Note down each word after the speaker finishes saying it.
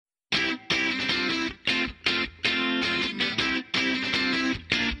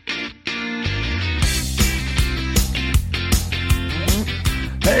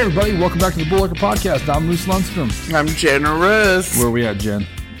everybody, welcome back to the Bullhooker Podcast. I'm Moose Lundstrom. I'm Generous. Where are we at, Jen?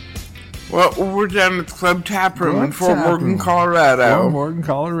 Well, we're down at the Club Tap Room in Fort Morgan, Colorado. Fort Morgan,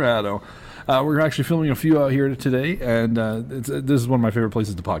 Colorado. We're actually filming a few out here today, and this is one of my favorite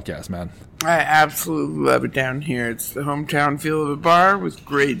places to podcast, man. I absolutely love it down here. It's the hometown feel of a bar with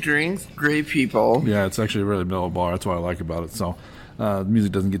great drinks, great people. Yeah, it's actually a really mellow bar. That's what I like about it. So the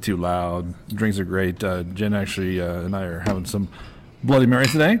music doesn't get too loud. Drinks are great. Jen actually and I are having some Bloody Mary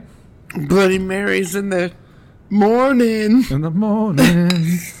today. Bloody Marys in the morning. In the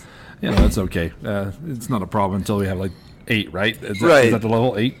morning. Yeah, that's okay. It's not a problem until we have like 8, right? Is that the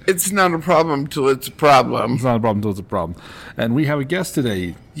level 8? It's not a problem till it's a problem. It's not a problem until it's a problem. And we have a guest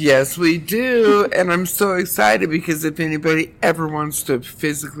today. Yes, we do. And I'm so excited because if anybody ever wants to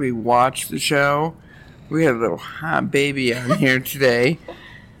physically watch the show, we have a little hot baby on here today.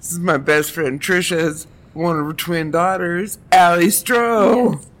 This is my best friend Trisha's one of her twin daughters, Allie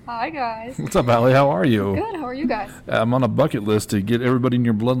Stroh. Yes. Hi, guys. What's up, Allie? How are you? Good. How are you guys? I'm on a bucket list to get everybody in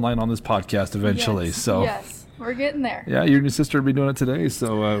your bloodline on this podcast eventually. Yes. So Yes, we're getting there. yeah, you and your sister will be doing it today,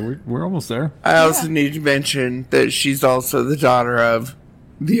 so we're almost there. I also need to mention that she's also the daughter of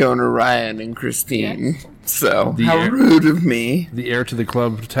the owner, Ryan and Christine. Yes. So, The how heir- rude of me. The heir to the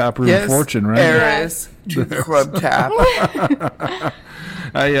Club Tap Room Yes, fortune, right? heiress to the Club Tap.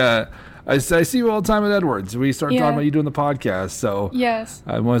 I see you all the time at Edwards. We start Yeah. talking about you doing the podcast, so Yes.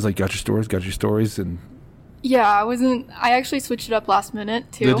 I'm always like, got your stories, and Yeah, I actually switched it up last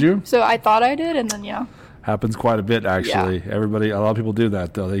minute, too. Did you? So I thought I did, and then, yeah. happens quite a bit, actually. A lot of people do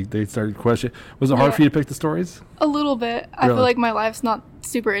that, though. They start questioning. Was it hard Yeah. for you to pick the stories? A little bit. I Really? feel like my life's not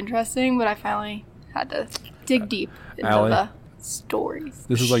super interesting, but I finally had to dig deep into Allie? the stories.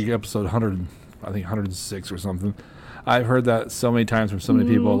 This is like episode 100, I think 106 or something. I've heard that so many times from so many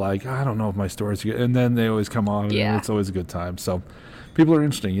people, like, I don't know if my stories are good. And then they always come on, and Yeah. it's always a good time. So people are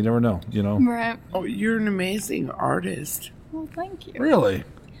interesting. You never know, Right. Oh, you're an amazing artist. Well, thank you. Really?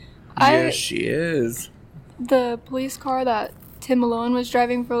 Yes, she is. The police car that Tim Malone was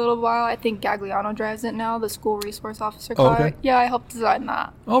driving for a little while, I think Gagliano drives it now, the school resource officer car. okay. Yeah, I helped design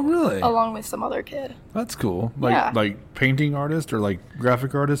that, Oh, really? along with some other kid. That's cool. Yeah. Like painting artist or like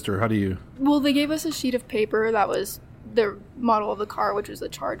graphic artist, or how do you? Well, they gave us a sheet of paper that was the model of the car, which was a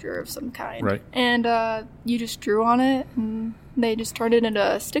Charger of some kind. Right. And you just drew on it, and they just turned it into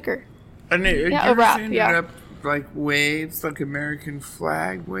a sticker. And it, Yeah, you a wrap, ended yeah. up like waves, like American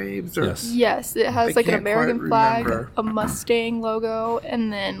flag waves? Or Yes. Yes, it has I like an can't quite American flag, remember. a Mustang logo,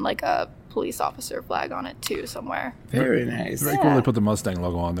 and then like a police officer flag on it, too, somewhere. Very nice. Very Yeah. cool. They put the Mustang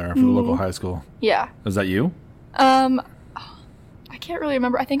logo on there for the local high school. Yeah. Is that you? I can't really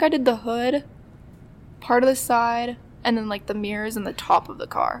remember. I think I did the hood, part of the side, and then like the mirrors and the top of the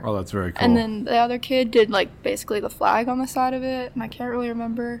car. Oh, that's very cool. And then the other kid did like basically the flag on the side of it, and I can't really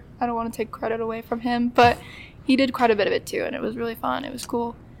remember. I don't want to take credit away from him, but he did quite a bit of it too, and it was really fun. It was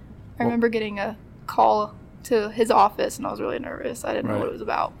cool. I remember getting a call to his office, and I was really nervous. I didn't know Right. what it was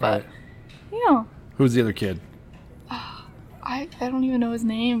about, but Right. yeah, Who's the other kid? I don't even know his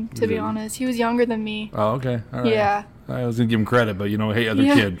name, to be honest. He was younger than me. Oh, okay. All right. Yeah. I was gonna give him credit, but hey, other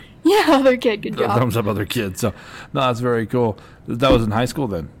Yeah. kid. Yeah, other kid. Good job. Thumbs up, other kid. So, no, that's very cool. That was in high school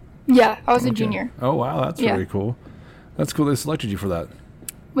then. Yeah, I was a Okay. junior. Oh wow, that's Yeah. very cool. That's cool. They selected you for that.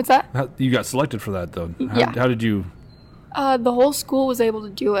 What's that? You got selected for that though. Yeah. How did you? The whole school was able to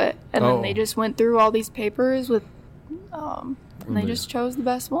do it, and Oh. then they just went through all these papers with, and they just chose the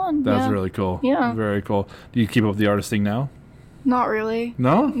best one. That's yeah. really cool. Yeah. Very cool. Do you keep up with the artist thing now? Not really.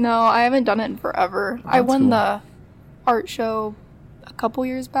 No. No, I haven't done it in forever. I That's won cool. the art show a couple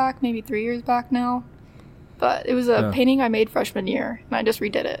years back, maybe 3 years back now. But it was a Yeah. painting I made freshman year, and I just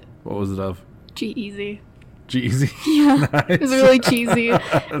redid it. What was it of? G-Easy. G-Easy. Yeah. Nice. It was really cheesy.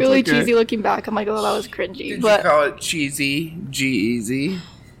 Really okay. cheesy looking back. I'm like, oh, that was cringy. Did But you call it Cheesy? G-Easy?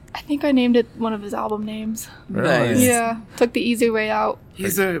 I think I named it one of his album names. Really? Nice. Yeah. Took the easy way out.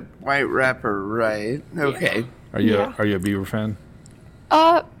 He's a white rapper, right? Okay. Are you Yeah. Are you a Bieber fan?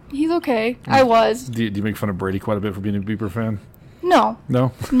 He's okay. I was. Do you make fun of Brady quite a bit for being a Bieber fan? No.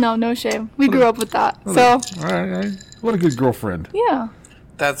 No. No shame. We grew up with that. So, All right. What a good girlfriend. yeah.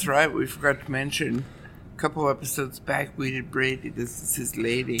 That's right. We forgot to mention a couple episodes back we did Brady. This is his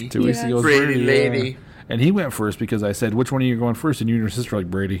lady. 2 weeks Yes. ago, was Brady yeah. lady. And he went first because I said, "Which one of you are going first?" And you and your sister are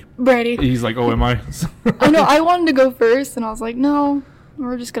like Brady. Brady. He's like, "Oh, am I?" I know. I wanted to go first, and I was like, no.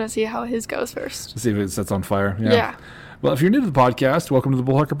 We're just going to see how his goes first. See if it sets on fire. Yeah. Well, if you're new to the podcast, welcome to the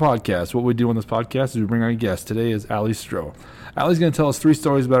Bullhooker Podcast. What we do on this podcast is we bring on a guest. Today is Allie Stroh. Allie's going to tell us 3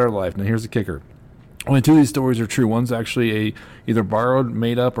 stories about her life. Now, here's the kicker. Only two of these stories are true. One's actually a either borrowed,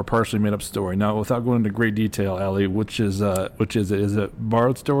 made up, or partially made up story. Now, without going into great detail, Allie, which is it? Is it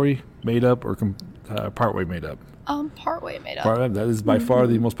borrowed story, made up, or partway made up? Partway made up. Partway, that is by far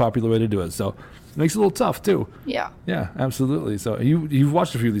the most popular way to do it. So it makes it a little tough too. Yeah. Yeah, absolutely. So you've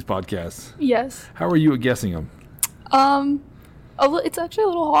watched a few of these podcasts. Yes. How are you at guessing them? It's actually a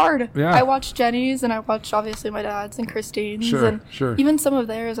little hard. Yeah. I watched Jenny's and I watched obviously my dad's and Christine's. Sure, and sure. Even some of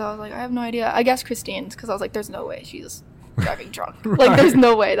theirs, I was like, I have no idea. I guess Christine's because I was like, there's no way she's driving drunk. Like, there's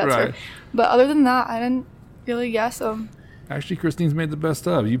no way that's her. But other than that, I didn't really guess them. Actually, Christine's made the best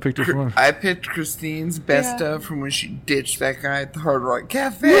of. You picked her from one. I picked Christine's best of from when she ditched that guy at the Hard Rock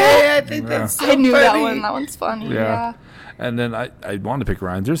Cafe. Yeah. I think that's so I knew funny. that one. That one's funny. Yeah. And then I wanted to pick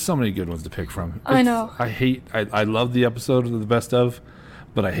Ryan's. There's so many good ones to pick from. I know. I love the episode of the best of,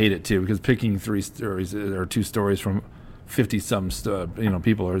 but I hate it too because picking three stories or two stories from 50-some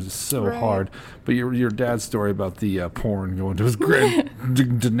people is so hard. But your dad's story about the porn going to his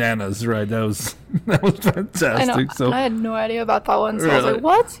bananas, right? That was fantastic. I know. So I had no idea about that one, so I was like,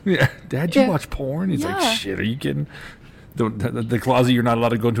 what? Yeah, Dad, you watch porn? He's like, shit, are you kidding? The closet you're not allowed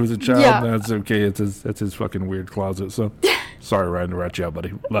to go into as a child? Yeah. That's okay. That's his fucking weird closet. So sorry, Ryan, to rat you out,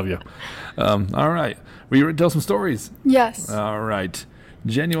 buddy. Love you. All right. Were you ready to tell some stories? Yes. All right.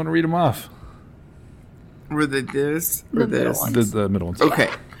 Jen, you want to read them off? Were they this? The Or middle this? ones. The middle ones. Okay.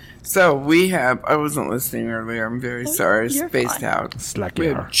 So we have, I wasn't listening earlier. I'm very sorry. You're Spaced fine. out. Slack We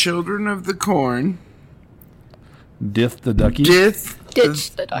you have are. Children of the Corn. Dith the Ducky. Ditch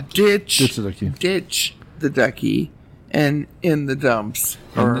the ducky. Ditch the Ducky. Ditch the Ducky. And In the Dumps.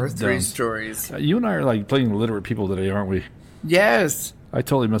 In Or the three Dumps. stories. You and I are like playing literate people today, aren't we? Yes. I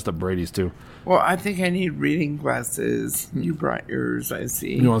totally messed up Brady's too. Well, I think I need reading glasses. You brought yours, I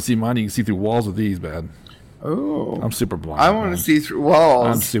see. You want to see mine? You can see through walls with these, man. Oh. I'm super blind. I want man. to see through walls.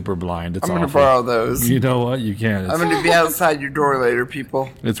 I'm super blind. It's I'm going to awful. borrow those. You know what? You can. I'm going to be outside your door later, people.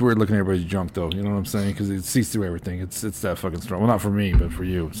 It's weird looking at everybody's junk, though. You know what I'm saying? Because it sees through everything. It's that fucking strong. Well, not for me, but for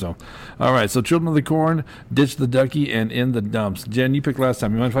you. So, all right. So, Children of the Corn, Ditch the Ducky, and In the Dumps. Jen, you picked last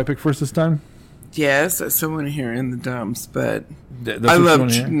time. You mind if I pick first this time? Yes, I still want to hear In the Dumps, but That's I what you love...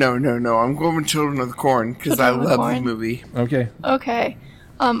 wanna hear? No. I'm going with Children of the Corn because I Children of the love the Corn? movie. Okay. Okay.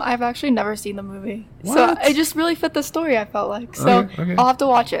 I've actually never seen the movie. So What? it just really fit the story, I felt like. So Okay. I'll have to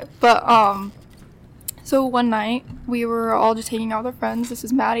watch it. But so one night we were all just hanging out with our friends. This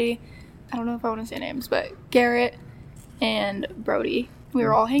is Maddie. I don't know if I want to say names, but Garrett and Brody. We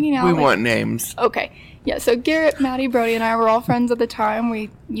were all hanging out. We want names. Okay. Yeah, so Garrett, Maddie, Brody, and I were all friends at the time.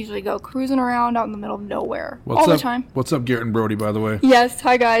 We usually go cruising around out in the middle of nowhere all the time. What's up, Garrett and Brody, by the way? Yes,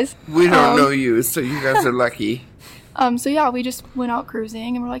 hi guys. We don't know you, so you guys are lucky. So yeah, we just went out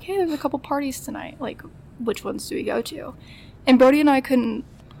cruising and we're like, hey, there's a couple parties tonight. Like, which ones do we go to? And Brody and I couldn't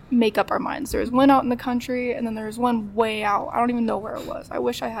make up our minds. There was one out in the country and then there was one way out. I don't even know where it was. I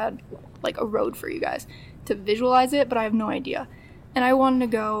wish I had like a road for you guys to visualize it, but I have no idea. And I wanted to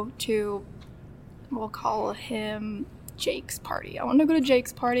go to, we'll call him Jake's party. I wanted to go to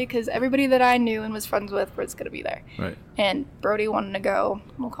Jake's party because everybody that I knew and was friends with was going to be there. Right. And Brody wanted to go,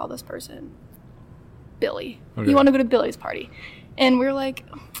 we'll call this person Billy. Okay. He wanted to go to Billy's party. And we were like,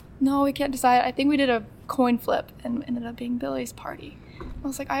 no, we can't decide. I think we did a coin flip and ended up being Billy's party. I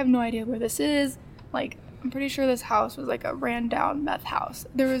was like, I have no idea where this is. Like, I'm pretty sure this house was like a ran down meth house.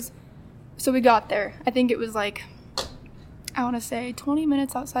 So we got there. I think it was like, I want to say 20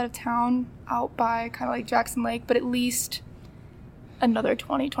 minutes outside of town, out by kind of like Jackson Lake, but at least another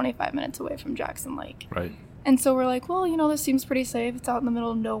 25 minutes away from Jackson Lake. Right. And so we're like, well, this seems pretty safe. It's out in the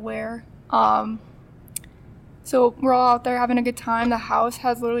middle of nowhere. So we're all out there having a good time. The house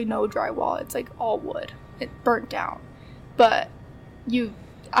has literally no drywall. It's like all wood. It burnt down. But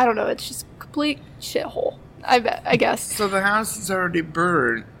I don't know, it's just complete shithole, I guess. So the house is already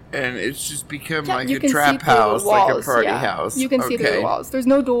burned, and it's just become Yeah, like you a can see trap through the house, like a walls, party yeah. house. You can see through the walls. There's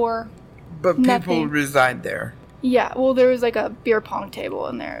no door. But people Nothing. reside there. Yeah, well, there was like a beer pong table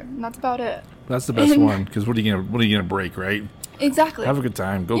in there, and that's about it. That's the best one because what are you gonna break, right? Exactly. Have a good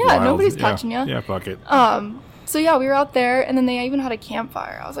time. Go Yeah, wild. nobody's touching you. Yeah, fuck it. So yeah, we were out there, and then they even had a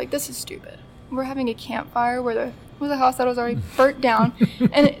campfire. I was like, this is stupid. We're having a campfire where there was a house that was already burnt down,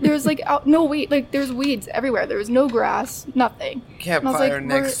 and there was like there's weeds everywhere. There was no grass, nothing. Campfire like,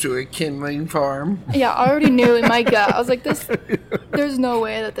 next to a kindling farm. Yeah, I already knew in my gut. I was like, there's no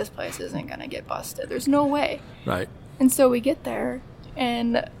way that this place isn't gonna get busted. There's no way. Right. And so we get there,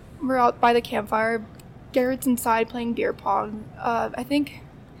 and we're out by the campfire. Garrett's inside playing beer pong.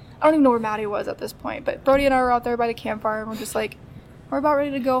 I don't even know where Maddie was at this point, but Brody and I were out there by the campfire, and we're just like, we're about ready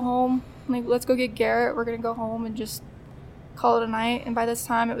to go home. Like, let's go get Garrett. We're gonna go home and just call it a night. And by this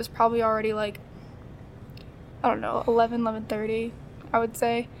time, it was probably already like I don't know, 11:30, I would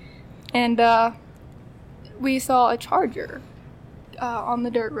say. And we saw a Charger on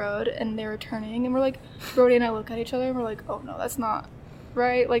the dirt road, and they were turning, and we're like, Brody and I look at each other, and we're like, oh no, that's not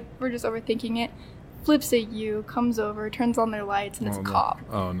right. Like, we're just overthinking it. Flips a U, comes over, turns on their lights, and it's a cop.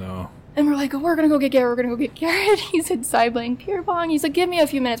 Oh no. And we're like, oh, we're gonna go get Garrett. He said side-blank beer pong. He's like, give me a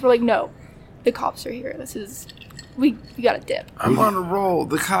few minutes. We're like, no, the cops are here. We gotta dip. I'm on a roll.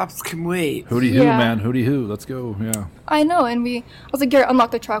 The cops can wait. Hootie hoo, man. Hootie hoo. Let's go. Yeah. I know. And I was like, Garrett,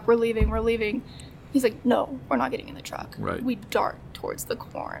 unlock the truck. We're leaving. He's like, no, we're not getting in the truck. Right. We dart towards the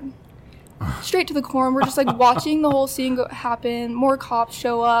corn. Straight to the corn. We're just like watching the whole scene happen. More cops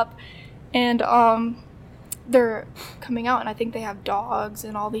show up. And they're coming out, and I think they have dogs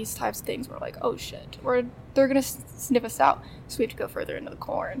and all these types of things. We're like, oh shit, they're gonna sniff us out, so we have to go further into the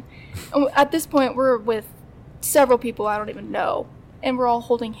corn. And at this point, we're with several people I don't even know, and we're all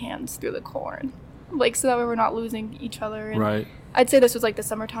holding hands through the corn, like, so that way we're not losing each other. And right. I'd say this was like the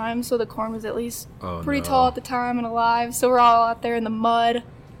summertime, so the corn was at least pretty tall at the time and alive. So we're all out there in the mud.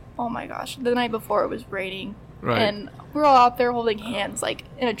 Oh my gosh, the night before it was raining, right. And we're all out there holding hands like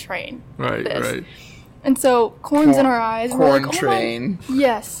in a train. Right, like this. right. And so corn's in our eyes. Corn we're like, train.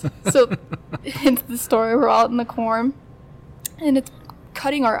 Yes. So into the story, we're all in the corn, and it's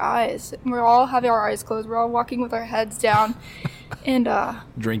cutting our eyes. And we're all having our eyes closed. We're all walking with our heads down, and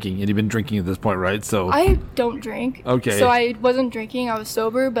drinking. And you've been drinking at this point, right? So I don't drink. Okay. So I wasn't drinking. I was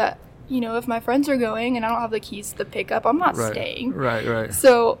sober, but if my friends are going and I don't have the keys to the pickup, I'm not staying. Right.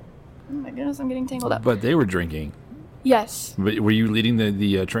 So, oh my goodness, I'm getting tangled up. But they were drinking. Yes. But were you leading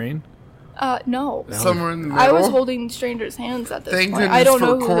the train? No. Somewhere in the middle. I was holding strangers' hands at this Thank point. goodness I don't for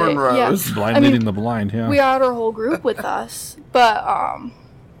know who cornrows. they. Blind leading the blind. Yeah. We had our whole group with us, but I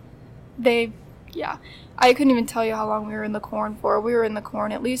couldn't even tell you how long we were in the corn for. We were in the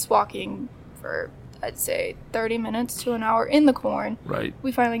corn at least walking for, I'd say, 30 minutes to an hour in the corn. Right.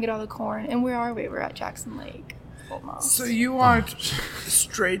 We finally get out of the corn, and where are we? We're at Jackson Lake. Almost. So you walked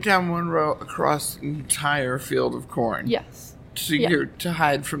straight down one row across an entire field of corn. Yes. To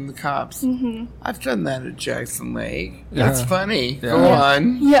hide from the cops. Mm-hmm. I've done that at Jackson Lake. Yeah. That's funny. Yeah. Go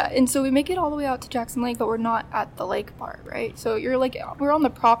on. Yeah, and so we make it all the way out to Jackson Lake, but we're not at the lake part, right? So we're on the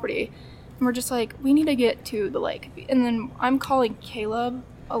property, and we're just like, we need to get to the lake. And then I'm calling Caleb,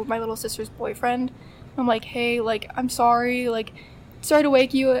 my little sister's boyfriend. I'm like, hey, like, I'm sorry, like, sorry to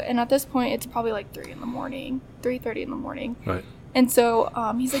wake you. And at this point, it's probably like 3:30 in the morning. Right. And so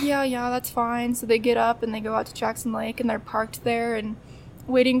he's like, yeah, that's fine. So they get up and they go out to Jackson Lake, and they're parked there and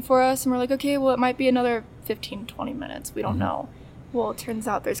waiting for us. And we're like, okay, well, it might be another 15, 20 minutes. We don't know. Well, it turns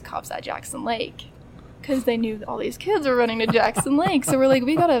out there's cops at Jackson Lake because they knew that all these kids were running to Jackson Lake. So we're like,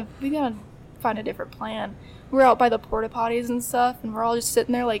 we gotta find a different plan. We're out by the porta potties and stuff, and we're all just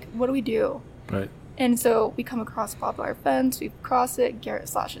sitting there like, what do we do? Right. And so we come across a barbed wire fence. We cross it. Garrett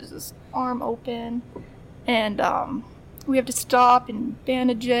slashes his arm open, and we have to stop and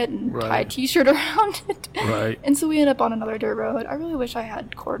bandage it and tie a t-shirt around it. Right. And so we end up on another dirt road. I really wish I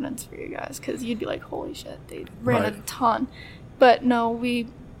had coordinates for you guys, because you'd be like, holy shit, they ran a ton. But no, we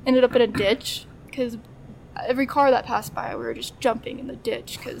ended up in a ditch, because every car that passed by, we were just jumping in the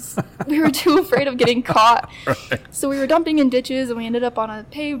ditch because we were too afraid of getting caught. Right. So we were dumping in ditches, and we ended up on a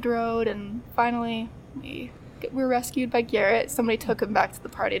paved road, and finally we were rescued by Garrett. Somebody took him back to the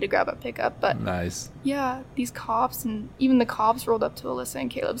party to grab a pickup. But nice. Yeah, these cops, and even the cops rolled up to Alyssa and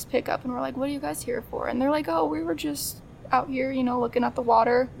Caleb's pickup, and we're like, what are you guys here for? And they're like, oh, we were just out here, looking at the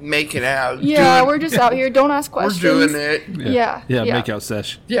water. Make it out. Yeah, we're just out here. Don't ask questions. We're doing it. Yeah. Make out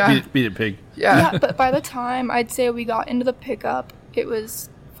sesh. Yeah. Beat it, pig. Yeah, but by the time I'd say we got into the pickup, it was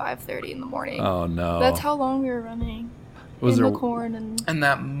 5:30 in the morning. Oh, no. That's how long we were running. Was in there the corn and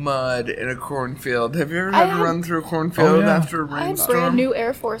that mud in a cornfield. Have you ever had to run through a cornfield after a I had rainstorm? brand new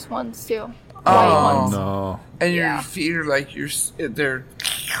Air Force Ones too. Oh no! And your feet are like they're.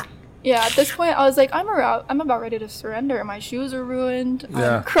 Yeah, at this point I was like, I'm about ready to surrender. My shoes are ruined.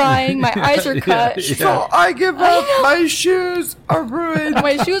 Yeah. I'm crying. My eyes are cut. So I give up. My shoes are ruined.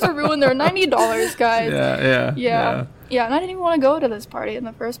 My shoes are ruined. They're $90, guys. Yeah, and I didn't even want to go to this party in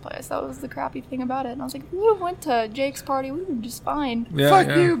the first place. That was the crappy thing about it. And I was like, if we would have went to Jake's party, we would have been just fine. Fuck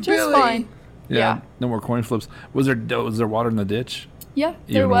you, just Billy. fine. Yeah. No more coin flips. Was there water in the ditch? Yeah,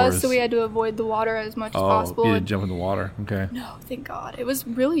 there was. So we had to avoid the water as much as possible. Oh, you didn't jump in the water. Okay. No, thank God. It was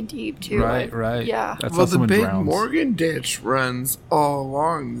really deep too. Right. Yeah. That's well, how the big drowns. Morgan ditch runs all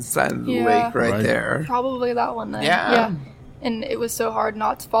along the side of the lake right there. Probably that one then. Yeah. And it was so hard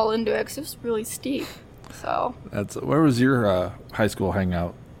not to fall into it because it was really steep. So. Where was your high school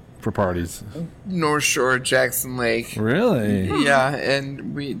hangout for parties? North Shore, Jackson Lake. Really? Yeah,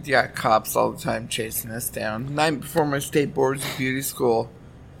 and we got cops all the time chasing us down. Night before my state boards of beauty school,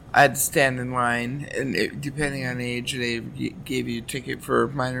 I had to stand in line, and depending on age, they gave you a ticket for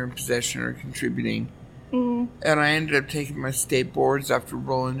minor in possession or contributing. And I ended up taking my state boards after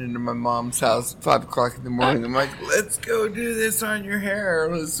rolling into my mom's house at 5 o'clock in the morning. I'm like, let's go do this on your hair.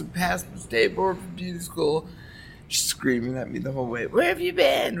 Let's pass my state board for beauty school. She's screaming at me the whole way. Where have you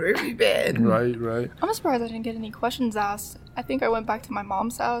been? Where have you been? Right. I'm surprised I didn't get any questions asked. I think I went back to my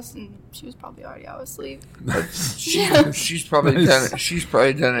mom's house and she was probably already out asleep. She's probably done it. She's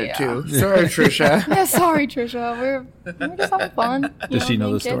probably done it too. Sorry, Trisha. Yeah, sorry, Trisha. We're just having fun. Does she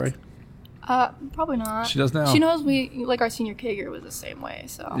know the story? Probably not. She does now. She knows our senior Kager was the same way.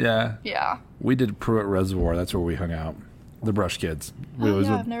 So yeah. We did Pruitt Reservoir. That's where we hung out. The Brush Kids.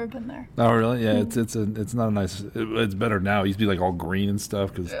 I've never been there. Oh really? Yeah, it's not a nice. It's better now. It used to be like all green and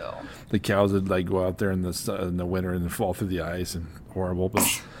stuff because the cows would like go out there in the winter and then fall through the ice and horrible.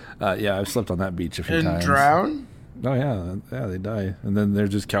 But I've slept on that beach a few times. And drown? Oh yeah, they die, and then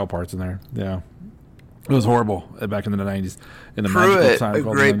there's just cow parts in there. Yeah. It was horrible back in the 90s. In the Pruitt, magical time a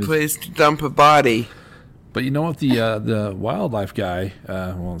called great 90s. place to dump a body. But you know what? The wildlife guy,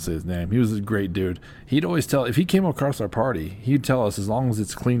 I won't say his name, he was a great dude. He'd always tell, if he came across our party, he'd tell us as long as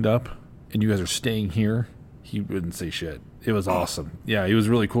it's cleaned up and you guys are staying here, he wouldn't say shit. It was awesome. Yeah, he was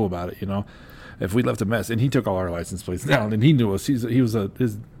really cool about it, you know. If we left a mess, and he took all our license plates down, and he knew us.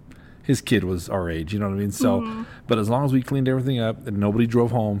 His kid was our age, you know what I mean? So, but as long as we cleaned everything up and nobody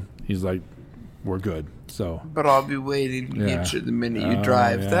drove home, he's like, we're good. So, but I'll be waiting to get you the minute you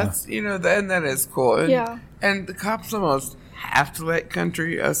drive. Yeah. That's that is cool. And, Yeah. And the cops almost have to let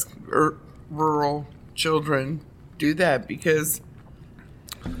country us rural children do that because,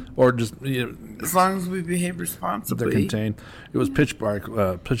 or just as long as we behave responsibly, they're contained. It was pitch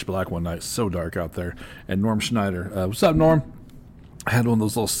black one night, so dark out there. And Norm Schneider, what's up, Norm? I had one of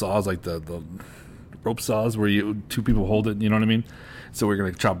those little saws, like the rope saws, where two people hold it. You know what I mean? So we're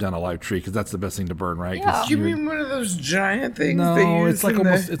gonna chop down a live tree because that's the best thing to burn, right? Yeah. You mean one of those giant things? No, they use it's like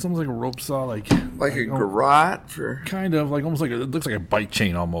it's almost like a rope saw, like a garrote for kind of like almost like it looks like a bike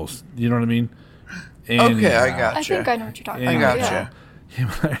chain almost. You know what I mean? And, okay, I gotcha. I think I know what you're talking I about. gotcha. Yeah.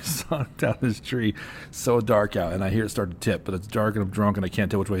 I saw it down this tree, so dark out, and I hear it start to tip, but it's dark and I'm drunk and I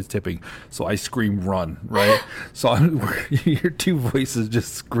can't tell which way it's tipping. So I scream, "Run!" Right? So you hear two voices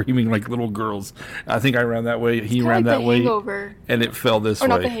just screaming like little girls. I think I ran that way. He ran like that the way, Hangover. and it fell this Or way.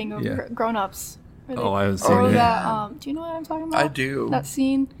 not the Hangover. Yeah. Grown Ups. Oh, I haven't seen Or it. that. Do you know what I'm talking about? I do. That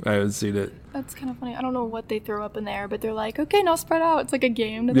scene. I haven't seen it. That's kind of funny. I don't know what they throw up in there, but they're like, okay, now spread out. It's like a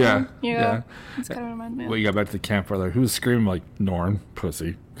game to Yeah, them. yeah. It's kind of reminds me of. Well, you got back to the campfire there. Who was screaming like Norm,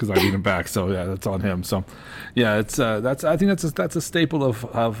 pussy? Because I beat him back. So yeah, that's on him. So yeah, it's I think that's a staple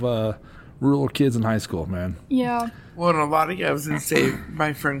of rural kids in high school, man. Yeah. Well, and a lot of guys would say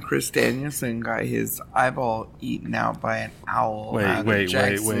my friend Chris Danielson got his eyeball eaten out by an owl out of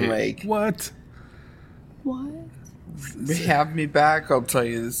Jackson Lake. What? What? Have me back, I'll tell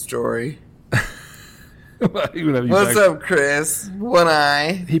you the story. What's up, Chris? One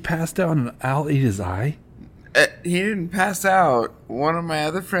eye. He passed out and an owl ate his eye? He didn't pass out. One of my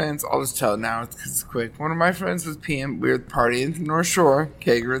other friends, I'll just tell it now because it's quick. One of my friends was peeing. We were partying at the North Shore,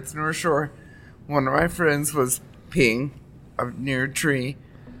 Kager at the North Shore. One of my friends was peeing up near a tree.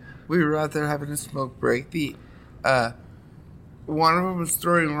 We were out there having a smoke break. One of them was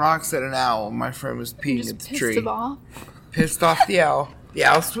throwing rocks at an owl. My friend was peeing at the tree. Pissed him off? Pissed off the owl. The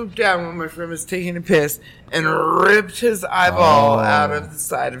owl swooped down when my friend was taking a piss and ripped his eyeball out of the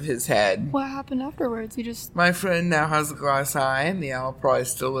side of his head. What happened afterwards? He just... My friend now has a glass eye, and the owl probably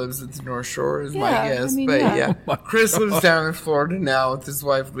still lives at the North Shore, is my Yeah, guess. I mean, but yeah. Chris lives down in Florida now with his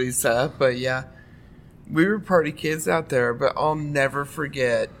wife Lisa. But yeah, we were party kids out there, but I'll never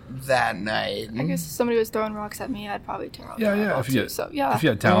forget that night. I guess if somebody was throwing rocks at me, I'd probably tear off Yeah, my yeah. eyeball If too. So, yeah. you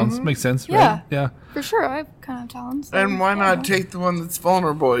had talents, makes sense, Yeah. right? Yeah. For sure, I kind of have talents. so, And why yeah. not take the one that's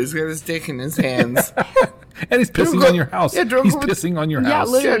vulnerable? He's got his dick in his hands. And he's pissing go- on your house. yeah, don't He's go with- pissing on your Yeah, house.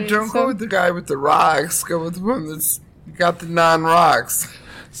 literally. Yeah, don't So- go with the guy with the rocks. Go with the one that's got the non-rocks.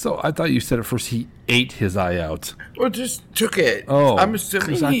 So I thought you said at first he ate his eye out. Or just took it. Oh, I'm assuming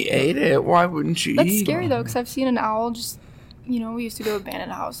 'cause I- he ate it. Why wouldn't you That's eat scary it? though, because I've seen an owl just, we used to go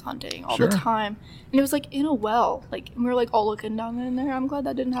abandoned house hunting all Sure. the time, and it was like in a well, and we were like all looking down in there. I'm glad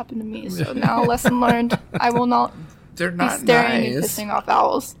that didn't happen to me. So now, lesson learned: I will not They're be not staring and nice. pissing off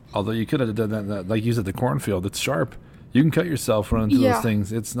owls. Although you could have done that, like you said, the cornfield. It's sharp. You can cut yourself running through those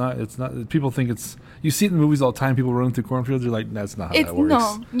things. It's not. People think it's. You see it in movies all the time. People running through cornfields. You're like, that's not how that works.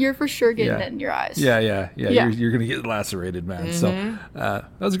 No, you're for sure getting it in your eyes. Yeah. You're gonna get lacerated, man. Mm-hmm. So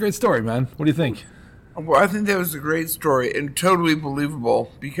that was a great story, man. What do you think? Well, I think that was a great story and totally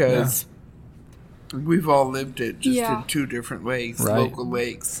believable because we've all lived it, just in two different lakes, local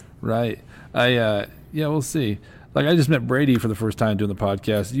lakes. Right. We'll see. Like, I just met Brady for the first time doing the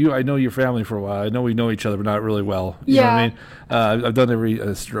podcast. I know your family for a while. I know we know each other, but not really well. You know what I mean? I've done every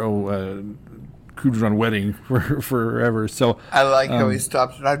Stroh Cruise Run wedding for forever. So I like how he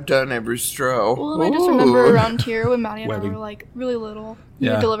stopped it. I've done every Stroh. Well, I just remember around here when Maddie and I were, like, really little.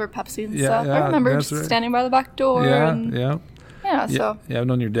 You would deliver Pepsi and stuff. I remember just standing by the back door. I've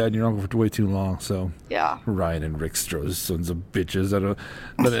known your dad and your uncle for way too long. So yeah, Ryan and Rick Stroh's sons of bitches.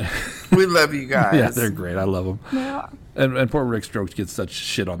 We love you guys. Yeah, they're great. I love them. Yeah. And poor Rick Stroh gets such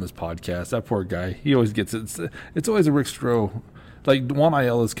shit on this podcast. That poor guy. He always gets it. It's always a Rick Stroh. Like, Juan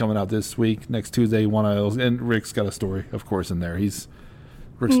Aiello is coming out this week, next Tuesday. Juan Aiello, and Rick's got a story, of course, in there.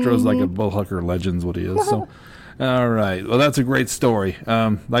 Rick Stroh's like a bullhucker legend's what he is. So, all right. Well, that's a great story.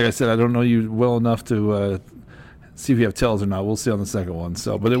 Like I said, I don't know you well enough to see if you have tells or not. We'll see on the second one.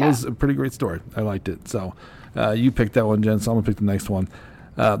 So, but it was a pretty great story. I liked it. So, you picked that one, Jen. So I'm gonna pick the next one.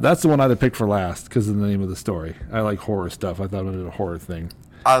 That's the one I'd have picked for last because of the name of the story. I like horror stuff. I thought it was a horror thing.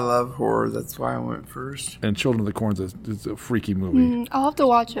 I love horror. That's why I went first. And Children of the Corn is a freaky movie. I'll have to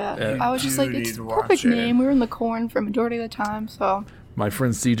watch it. I was just like, it's a perfect name. We were in the corn for a majority of the time, so. My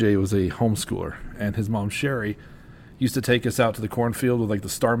friend CJ was a homeschooler, and his mom Sherry used to take us out to the cornfield with like the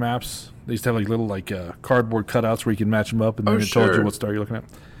star maps. They used to have like little cardboard cutouts where you can match them up, and then it told you what star you're looking at.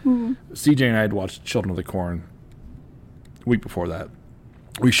 Mm-hmm. CJ and I had watched Children of the Corn a week before that.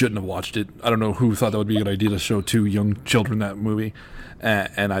 We shouldn't have watched it. I don't know who thought that would be a good idea to show two young children that movie.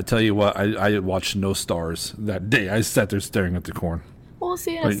 And I tell you what, I watched no stars that day. I sat there staring at the corn. Well,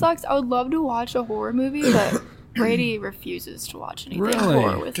 see, and it sucks. I would love to watch a horror movie, but Brady refuses to watch anything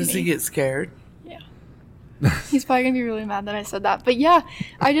horror with me. Does he get scared? Yeah. He's probably going to be really mad that I said that. But yeah,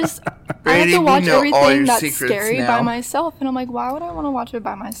 I have to watch everything that's scary by myself. And I'm like, why would I want to watch it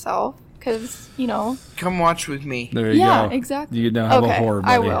by myself? Because, Come watch with me. There you go. Yeah, exactly. You now have a horror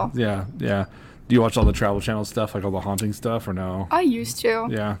buddy. I will. Yeah. Do you watch all the Travel Channel stuff, like all the haunting stuff, or no? I used to.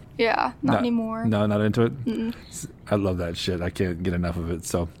 Yeah. Yeah, not anymore. No, not into it? Mm-mm. I love that shit. I can't get enough of it,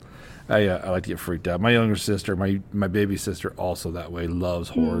 so I like to get freaked out. My younger sister, my baby sister, also that way, loves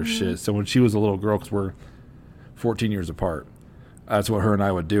horror shit. So when she was a little girl, because we're 14 years apart, that's what her and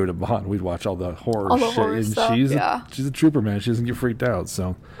I would do to bond. We'd watch all the horror shit. And stuff, she's a trooper, man. She doesn't get freaked out.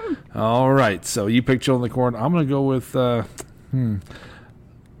 So, all right. So you picked Children of the Corn. I'm going to go with,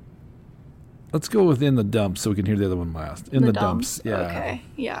 let's go with In the Dumps so we can hear the other one last. In the Dumps. Yeah. Okay.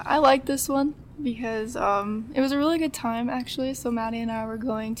 Yeah, I like this one because it was a really good time, actually. So Maddie and I were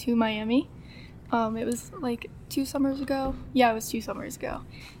going to Miami. It was like 2 summers ago. Yeah, it was 2 summers ago.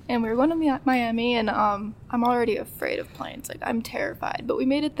 And we were going to Miami, and I'm already afraid of planes. Like, I'm terrified. But we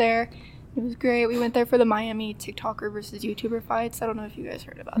made it there. It was great. We went there for the Miami TikToker versus YouTuber fights. I don't know if you guys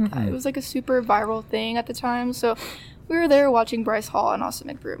heard about that. It was like a super viral thing at the time. So we were there watching Bryce Hall and Austin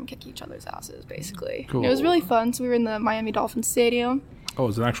McBroom kick each other's asses, basically. Cool. It was really fun. So we were in the Miami Dolphins Stadium. Oh, it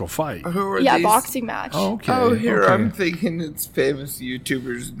was an actual fight. Who are these? Boxing match. Oh, okay. Oh, here I'm thinking it's famous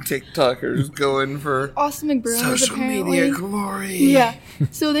YouTubers and TikTokers going for Austin McBroom social media glory. Yeah.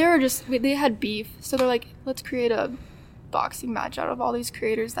 So they had beef. So they're like, let's create a boxing match out of all these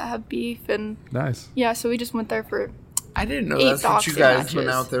creators that have beef. And nice. Yeah, so we just went there for I didn't know that's what you guys went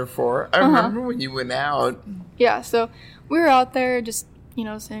out there for. I remember when you went out. Yeah, so we were out there just,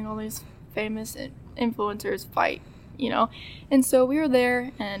 seeing all these famous influencers fight. And so we were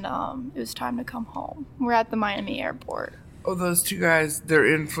there, and it was time to come home. We're at the Miami airport. Oh, those two guys, they're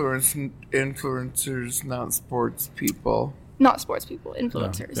influencers, not sports people. Not sports people,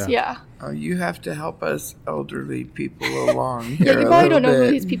 influencers, yeah. Oh, you have to help us elderly people along here. Yeah, you probably don't know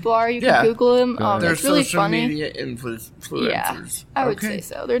who these people are. You can Google them. They're it's really social funny. media influencers. Yeah, I would say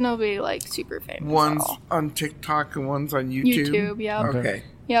so. They're nobody like super famous. One's on TikTok and one's on YouTube. YouTube, yeah. Okay.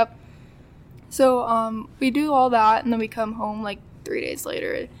 Yep. So we do all that, and then we come home like 3 days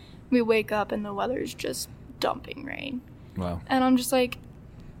later. We wake up, and the weather's just dumping rain. Wow. And I'm just like,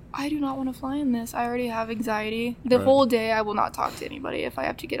 I do not want to fly in this. I already have anxiety. The whole day I will not talk to anybody if I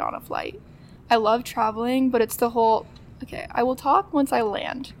have to get on a flight. I love traveling, but it's the whole, I will talk once I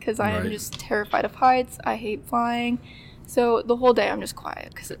land because I am just terrified of heights. I hate flying. So the whole day I'm just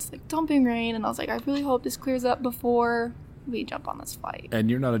quiet because it's like dumping rain. And I was like, I really hope this clears up before we jump on this flight. And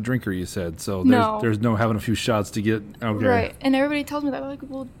you're not a drinker, you said, so No. there's no having a few shots to get okay. Right. And everybody tells me that. They're like,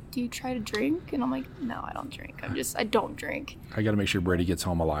 well, do you try to drink? And I'm like, no, I don't drink. I don't drink. I got to make sure Brady gets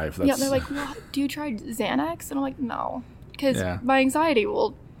home alive. Yeah, they're like, well, do you try Xanax? And I'm like, no. Because Yeah. my anxiety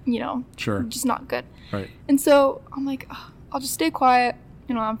will, Sure. just not good. Right. And so I'm like, "Ugh, I'll just stay quiet.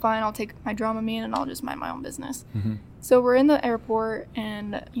 I'm fine. I'll take my Dramamine and I'll just mind my own business. Mm-hmm. So we're in the airport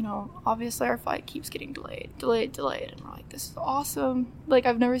and, obviously our flight keeps getting delayed. And we're like, this is awesome. Like,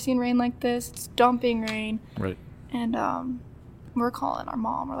 I've never seen rain like this. It's dumping rain. Right. And we're calling our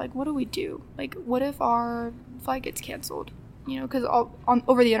mom. We're like, what do we do? Like, what if our flight gets canceled? Because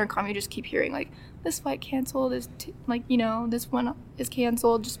over the intercom, you just keep hearing, like, this flight canceled. This one is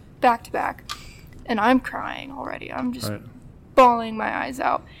canceled, just back to back. And I'm crying already. I'm just bawling my eyes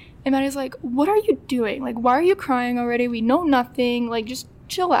out. And Maddie's like, what are you doing? Like, why are you crying already? We know nothing. Like, just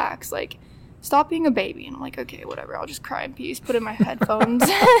chillax. Like, stop being a baby. And I'm like, okay, whatever. I'll just cry in peace. Put in my headphones.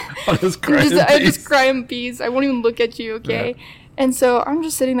 I'll just cry I just cry in peace. I won't even look at you, okay? Yeah. And so I'm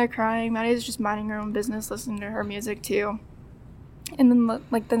just sitting there crying. Maddie's just minding her own business, listening to her music, too. And then,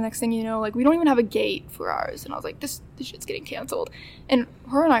 like, the next thing you know, like, we don't even have a gate for ours. And I was like, this shit's getting canceled. And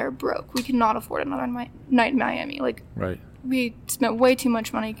her and I are broke. We cannot afford another night in Miami. Like, right. We spent way too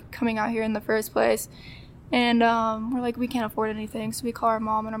much money coming out here in the first place. And we're like, we can't afford anything. So we call our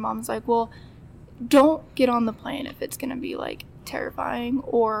mom, and our mom's like, well, don't get on the plane if it's going to be, like, terrifying.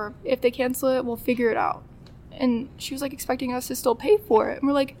 Or if they cancel it, we'll figure it out. And she was, like, expecting us to still pay for it. And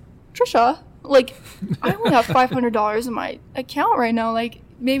we're like, Trisha, like, I only have $500 in my account right now. Like,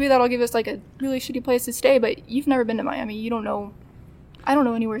 maybe that'll give us, like, a really shitty place to stay. But you've never been to Miami. You don't know. I don't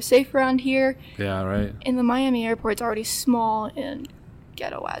know anywhere safe around here. Yeah, right. And the Miami airport's already small and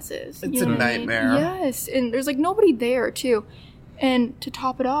ghetto as is. It's a nightmare. Yes, and there's, like, nobody there, too. And to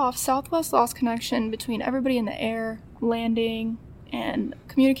top it off, Southwest lost connection between everybody in the air, landing, and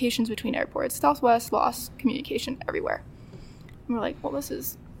communications between airports. Southwest lost communication everywhere. And we're like, well, this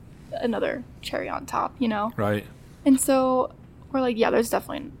is another cherry on top, Right. And so we're like, yeah, there's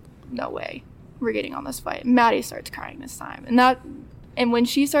definitely no way we're getting on this flight. Maddie starts crying this time. And when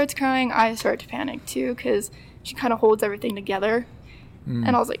she starts crying, I start to panic too, because she kind of holds everything together.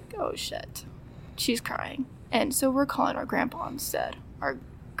 And I was like, oh shit, she's crying. And so we're calling our grandpa instead. Our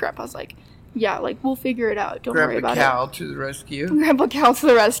grandpa's like, yeah, like, we'll figure it out. Don't worry about it. Grandpa Cal to the rescue. Grandpa Cal to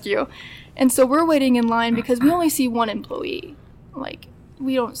the rescue. And so we're waiting in line because we only see one employee. Like,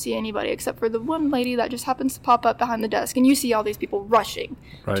 we don't see anybody except for the one lady that just happens to pop up behind the desk. And you see all these people rushing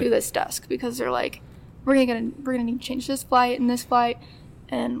to this desk because they're like, we're gonna need to change this flight and this flight.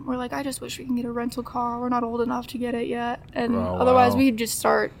 And we're like, I just wish we can get a rental car. We're not old enough to get it yet. And otherwise we'd just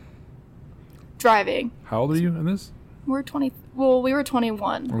start driving. How old are you in this? We're 20. Well, we were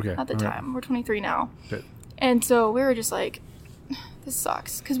 21 at the time. Right. We're 23 now. Okay. And so we were just like, this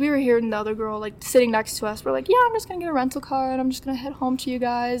sucks. Because we were hearing the other girl, like, sitting next to us. We're like, yeah, I'm just going to get a rental car and I'm just going to head home to you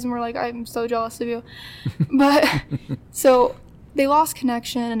guys. And we're like, I'm so jealous of you. But so they lost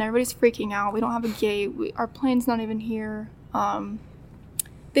connection and everybody's freaking out. We don't have a gate. Our plane's not even here.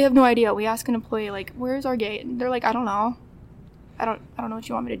 They have no idea. We ask an employee, like, where's our gate? And they're like, I don't know. I don't know what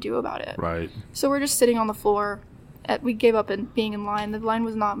you want me to do about it. Right. So we're just sitting on the floor. We gave up in being in line. The line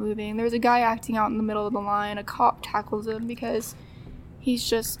was not moving. There was a guy acting out in the middle of the line. A cop tackles him because he's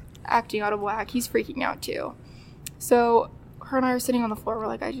just acting out of whack. He's freaking out too. So her and I are sitting on the floor. We're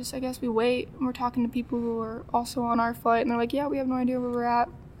like, I guess we wait. And we're talking to people who are also on our flight. And they're like, yeah, we have no idea where we're at,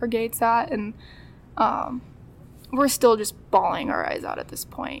 our gate's at. And we're still just bawling our eyes out at this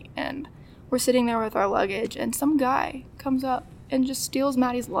point. And we're sitting there with our luggage. And some guy comes up and just steals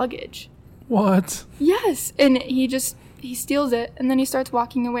Maddie's luggage. What? Yes. And he steals it. And then he starts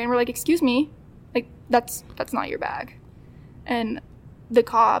walking away. And we're like, excuse me. Like, that's not your bag. And the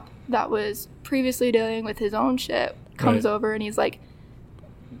cop that was previously dealing with his own shit comes over and he's like,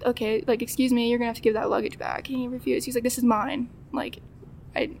 okay, like, excuse me, you're gonna have to give that luggage back. And he refused. He's like, this is mine. Like,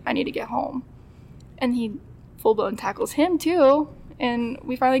 I need to get home. And he full-blown tackles him too. And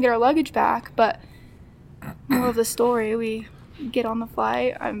we finally get our luggage back. But moral of the story, we get on the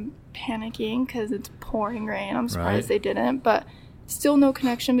flight. I'm panicking because it's pouring rain. I'm surprised they didn't. But still no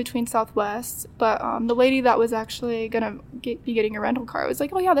connection between Southwest. But the lady that was actually gonna be getting a rental car was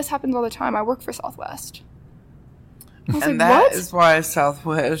like, oh yeah, this happens all the time. I work for Southwest. I was and like, that what? is why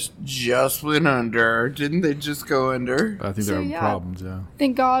Southwest just went under. Didn't they just go under? I think there are problems, yeah.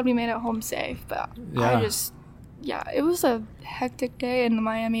 Thank God we made it home safe. But it was a hectic day in the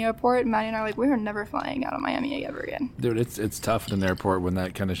Miami airport. Maddie and I are like, we are never flying out of Miami ever again. Dude, it's tough in the airport when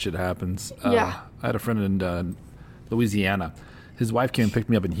that kind of shit happens. Yeah. I had a friend in Louisiana. His wife came and picked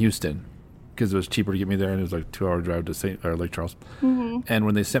me up in Houston. because it was cheaper to get me there, and it was like a 2-hour drive to Lake Charles. And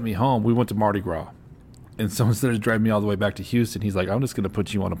when they sent me home, we went to Mardi Gras. And so instead of driving me all the way back to Houston, he's like, I'm just going to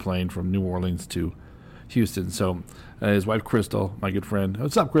put you on a plane from New Orleans to Houston. So his wife, Crystal, my good friend,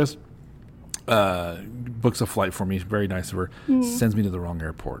 what's up, Chris? Books a flight for me. Very nice of her. Sends me to the wrong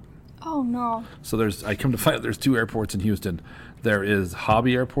airport. Oh, no. So I come to find out there's 2 airports in Houston. There is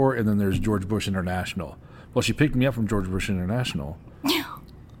Hobby Airport, and then there's George Bush International. Well, she picked me up from George Bush International.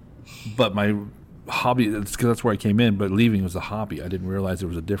 But my Hobby, because that's where I came in, but leaving was a Hobby. I didn't realize there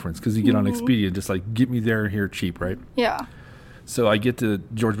was a difference, because you get on Expedia, just like, get me there and here cheap, right? Yeah. So I get to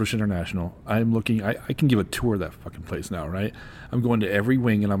George Bush International. I'm looking, I can give a tour of that fucking place now, right? I'm going to every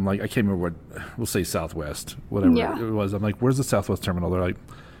wing, and I'm like, I can't remember what, we'll say Southwest, whatever it was. I'm like, where's the Southwest terminal? They're like,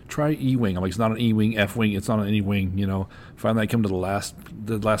 try E-wing. I'm like, it's not an E-wing, F-wing, it's not on any wing, you know. Finally, I come to the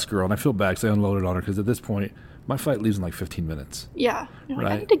last girl, and I feel bad because I unloaded on her, because at this point, my flight leaves in like 15 minutes. Yeah. You're like,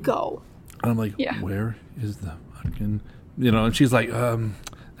 right? I need to go. And I'm like, where is the fucking, you know, and she's like,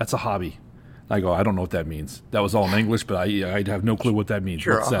 that's a Hobby. I go, I don't know what that means. That was all in English, but I have no clue what that means.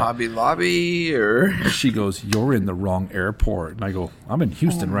 You're What's a that? Hobby Lobby, or? She goes, you're in the wrong airport. And I go, I'm in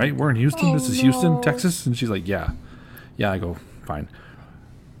Houston, right? We're in Houston. This is Houston, Texas. And she's like, yeah. I go, fine.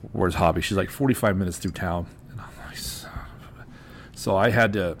 Where's Hobby? She's like 45 minutes through town. And I'm like, so I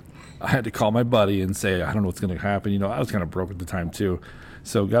had to call my buddy and say, I don't know what's going to happen. You know, I was kind of broke at the time too.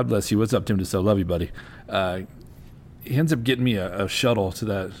 So God bless you. What's up, Tim? Just so love you, buddy. He ends up getting me a shuttle to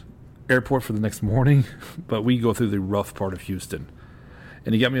that airport for the next morning, but we go through the rough part of Houston,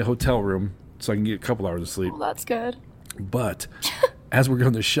 and he got me a hotel room so I can get a couple hours of sleep. Well, that's good. But as we're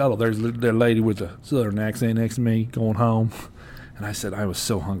going to the shuttle, there's the lady with a southern accent next to me going home, and I said I was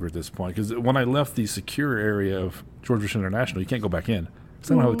so hungry at this point, because when I left the secure area of George Bush International, you can't go back in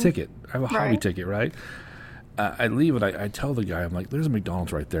because I don't have a ticket. I have a Hobby ticket, right? I leave and I tell the guy, I'm like, there's a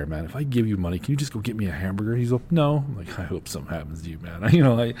McDonald's right there, man. If I give you money, can you just go get me a hamburger? He's like, no. I'm like, I hope something happens to you, man. You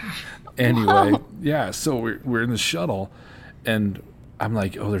know, anyway, so we're in the shuttle, and I'm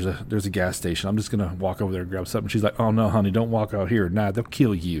like, oh, there's a gas station. I'm just gonna walk over there and grab something. She's like, oh no, honey, don't walk out here. Nah, they'll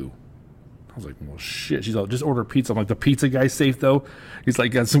kill you. I was like, well, shit. She's like, just order pizza. I'm like, the pizza guy's safe though. He's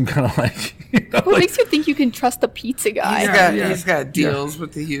like, got some kind of like. You know, What makes you think you can trust the pizza guy? He's got deals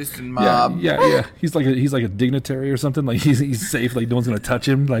with the Houston mob. Yeah. He's like a dignitary or something. Like he's safe. Like no one's gonna touch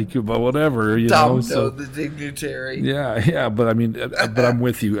him. Like, but whatever. You know. So the dignitary. Yeah. But I mean, but I'm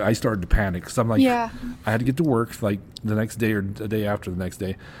with you. I started to panic because I'm like, I had to get to work like the next day or the day after the next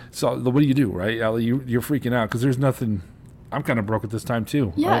day. So what do you do, right, Allie? You're freaking out because there's nothing. I'm kind of broke at this time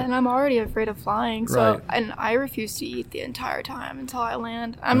too. Yeah, right? and I'm already afraid of flying. So, Right. and I refuse to eat the entire time until I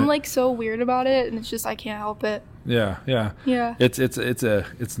land. I'm like so weird about it, and it's just I can't help it. Yeah. Yeah.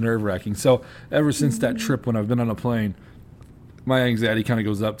 It's nerve wracking. So ever since that trip when I've been on a plane, my anxiety kind of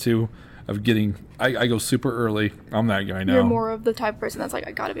goes up too. Of getting, I go super early. I'm that guy now. You're more of the type of person that's like,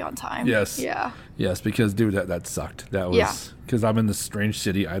 I gotta be on time. Yes. Yeah. Yes, because dude, that sucked. That was because I'm in this strange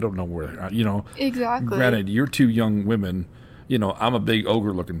city. I don't know where. You know. Exactly. Granted, you're 2 young women. You know, I'm a big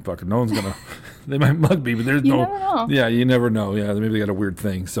ogre looking fucker. No one's gonna. They might mug me, but there's You no. never know. Yeah, you never know. Yeah, maybe they got a weird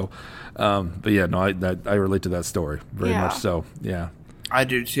thing. So, but yeah, no, I relate to that story very much. So, yeah. I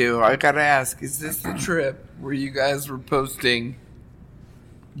do too. I gotta ask, is this the trip where you guys were posting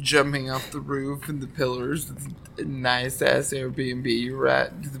jumping off the roof and the pillars of the nice ass Airbnb you were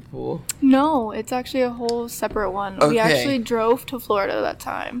at to the pool? No, it's actually a whole separate one. We Okay. actually drove to Florida that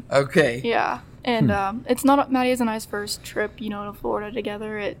time. Okay. Yeah. And it's not Maddie's and I's first trip, you know, to Florida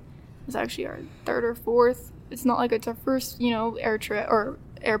together. It was actually our 3rd or 4th. It's not like it's our first, you know, air trip or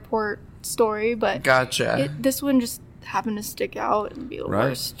airport story, but Gotcha. this one just happened to stick out and be the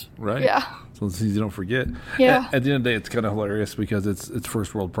worst. Right. Yeah. So it's easy, don't forget. Yeah. At the end of the day, it's kind of hilarious because it's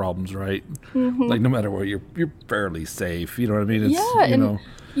first world problems, right? Like no matter what, you're fairly safe. You know what I mean? It's, Yeah, you and know.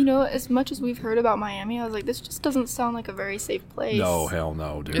 you know, as much as we've heard about Miami, I was like, this just doesn't sound like a very safe place. No, hell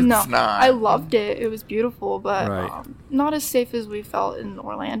no, dude. It's No, not. I loved it. It was beautiful, but Right. not as safe as we felt in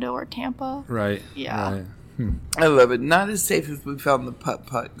Orlando or Tampa. Right. Yeah. Right. I love it. Not as safe as we found the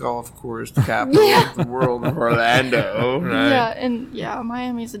putt-putt golf course capital of the world of Orlando. Right. Yeah, and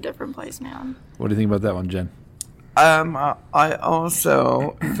Miami's a different place, man. What do you think about that one, Jen? I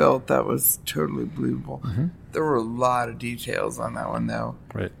also felt that was totally believable. There were a lot of details on that one, though.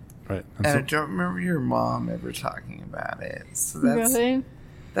 Right. And I don't remember your mom ever talking about it. So Really?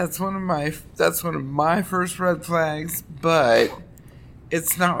 that's one of my first red flags, but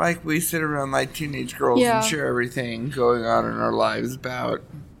it's not like we sit around like teenage girls Yeah. and share everything going on in our lives about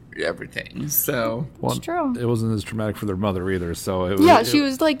everything. So Well, It's true. it wasn't as traumatic for their mother either. So it was, She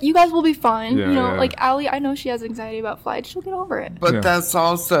was like, "You guys will be fine." Yeah, yeah. Like Allie, I know she has anxiety about flights. She'll get over it. but Yeah. that's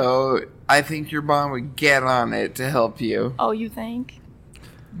also, I think your mom would get on it to help you. Oh, you think?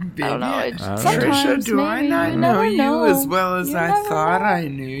 Baby, I don't know. It, Trisha, sometimes do I maybe. not You know never you know. as well as You I never thought know. I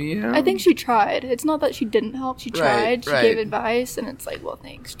knew you? I think she tried. It's not that she didn't help. She tried. She right. gave advice, and it's like, well,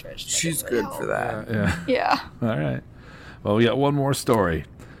 thanks, Trish. That she's didn't really good for help. that. Yeah. Yeah. All right. Well, we got one more story.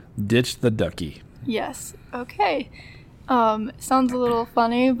 Ditch the ducky. Yes. Okay. Sounds a little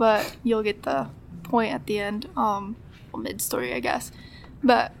funny, but you'll get the point at the end. Mid-story, I guess.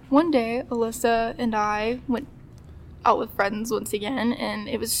 But one day, Alyssa and I went out with friends once again, and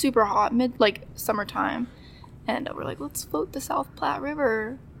it was super hot, summertime. And we're like, let's float the South Platte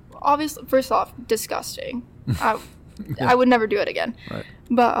River. Obviously, first off, disgusting. I would never do it again. Right.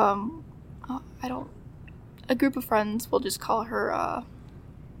 But I don't. A group of friends, we'll just call her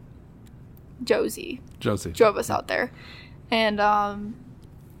Josie, drove us out there, and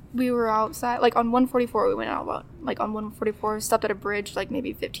we were outside, like on 144. We went out on 144, stopped at a bridge, like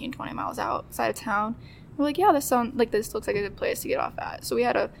maybe 15, 20 miles outside of town. We're like, yeah, this looks like a good place to get off at. So we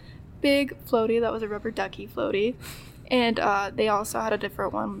had a big floaty that was a rubber ducky floaty, and they also had a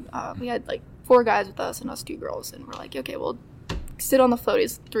different one. We had like 4 guys with us and us 2 girls, and we're like, okay, we'll sit on the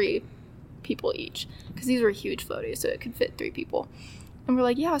floaties, 3 people each, because these were huge floaties, so it could fit 3 people. And we're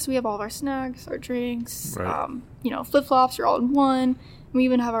like, yeah, so we have all of our snacks, our drinks, Right. Flip-flops are all in one. We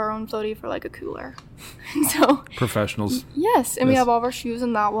even have our own floaty for like a cooler. And so Professionals. yes, and we Yes. have all of our shoes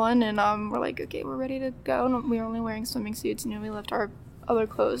in that one, and we're like, okay, we're ready to go. And we were only wearing swimming suits, and we left our other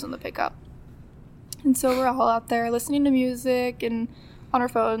clothes in the pickup. And so we're all out there listening to music and on our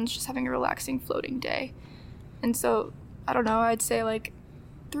phones, just having a relaxing floating day. And so, I don't know, I'd say like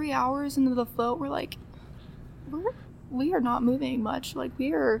 3 hours into the float, we're like, we are not moving much. Like we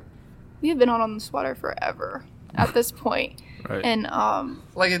have been on the sweater forever at this point. Right. And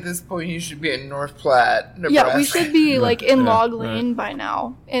Like at this point, you should be in North Platte, Nebraska. yeah, we should be like in Yeah, log right. lane by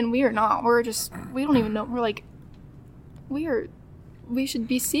now, and we are not. We don't even know. We're like, we should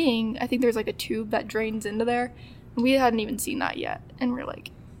be seeing. I think there's like a tube that drains into there. And we hadn't even seen that yet, and we're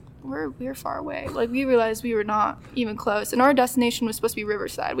like, we're far away. Like we realized we were not even close, and our destination was supposed to be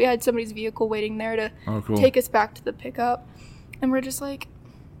Riverside. We had somebody's vehicle waiting there to Cool. take us back to the pickup, and we're just like,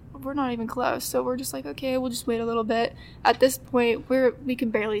 we're not even close. So we're just like, okay, we'll just wait a little bit. At this point, we can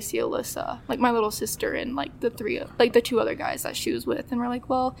barely see Alyssa, like my little sister, and like the 2 other guys that she was with, and we're like,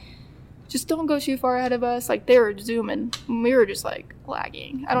 well, just don't go too far ahead of us. Like they were zooming, and we were just like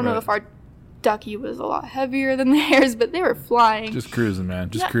lagging. I don't know Right. if our ducky was a lot heavier than theirs, but they were flying. Just cruising, man.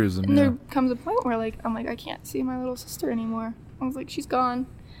 Just Yeah, cruising. And Yeah. there comes a point where I'm like, I can't see my little sister anymore. I was like, she's gone.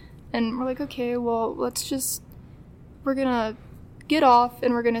 And we're like, okay, well, we're gonna get off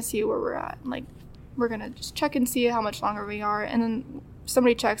and we're gonna see where we're at. Like, we're gonna just check and see how much longer we are. And then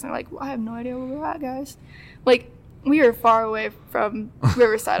somebody checks and they're like, well, I have no idea where we're at, guys. Like, we are far away from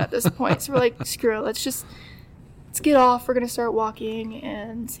Riverside at this point. So we're like, screw it, let's get off. We're gonna start walking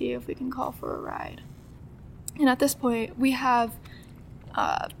and see if we can call for a ride. And at this point, we have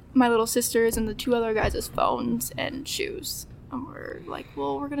my little sister's and the 2 other guys' phones and shoes. And we're like,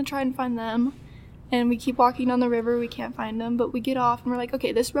 well, we're going to try and find them. And we keep walking down the river. We can't find them. But we get off and we're like,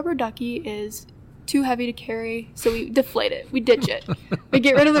 okay, this rubber ducky is too heavy to carry. So we deflate it. We ditch it. We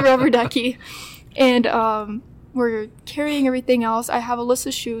get rid of the rubber ducky. And we're carrying everything else. I have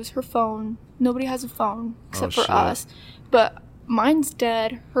Alyssa's shoes, her phone. Nobody has a phone except for shit. us. But mine's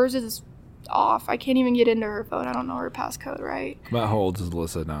dead. Hers is off. I can't even get into her phone. I don't know her passcode, right? About how old is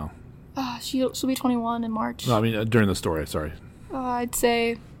Alyssa now? She'll be 21 in March. No, I mean during the story. Sorry. I'd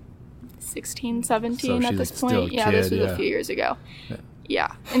say 16, 17 So at she's this still point. a Yeah, this kid, was yeah. a few years ago. Yeah.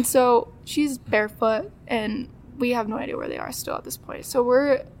 Yeah. And so she's barefoot, and we have no idea where they are still at this point. So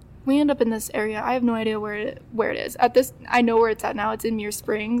we end up in this area. I have no idea where it is. I know where it's at now. It's in Muir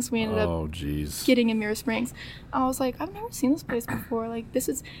Springs. We ended up Oh, jeez. getting in Muir Springs. I was like, I've never seen this place before. Like, this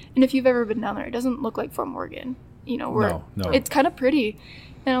is, and if you've ever been down there, it doesn't look like Fort Morgan. You know, No. it's kind of pretty.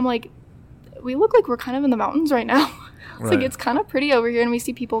 And I'm like, we look like we're kind of in the mountains right now. It's Right. like, it's kind of pretty over here, and we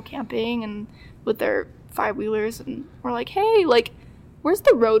see people camping and with their 5-wheelers, and we're like, hey, like, where's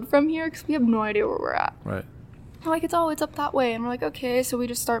the road from here? Because we have no idea where we're at. Right. They're like, it's up that way. And we're like, okay. So we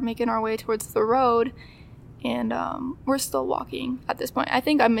just start making our way towards the road, and we're still walking at this point. I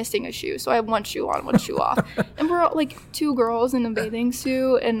think I'm missing a shoe, so I have one shoe on, one shoe off. And we're all, like 2 girls in a bathing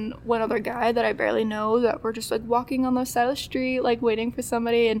suit and one other guy that I barely know, that we're just like walking on the side of the street, like waiting for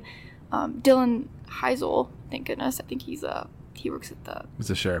somebody. And Dylan Heisel, thank goodness, I think he works at the He's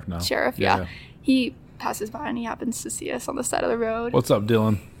a sheriff now. sheriff. Yeah. He passes by and he happens to see us on the side of the road. What's up,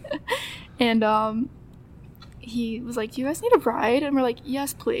 Dylan? And he was like, do you guys need a ride? And we're like,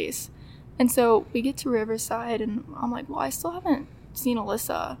 yes, please. And so we get to Riverside, and I'm like, well, I still haven't seen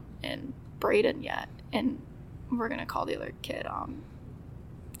Alyssa and Brayden yet. And we're going to call the other kid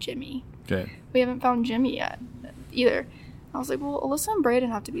Jimmy. Okay. We haven't found Jimmy yet either. I was like, well, Alyssa and Brayden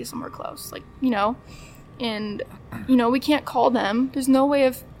have to be somewhere close. Like, and, we can't call them. There's no way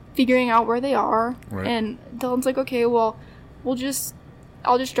of figuring out where they are. Right. And Dylan's like, okay, well, I'll just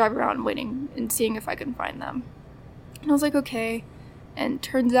drive around waiting and seeing if I can find them. And I was like, okay. And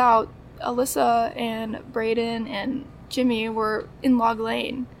turns out Alyssa and Brayden and Jimmy were in Log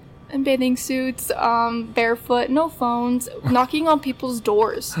Lane in bathing suits, barefoot, no phones, knocking on people's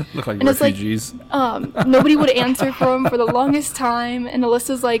doors. Look like and refugees. It's like, nobody would answer for them for the longest time. And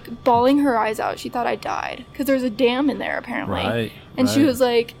Alyssa's like bawling her eyes out. She thought I died because there's a dam in there apparently. Right. And she was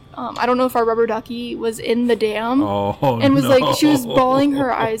like, I don't know if our rubber ducky was in the dam. And was like, she was bawling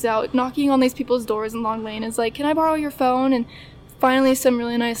her eyes out, knocking on these people's doors in Long Lane. It's like, can I borrow your phone? And finally, some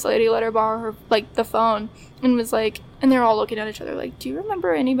really nice lady let her borrow her, the phone, and was like, and they're all looking at each other like, do you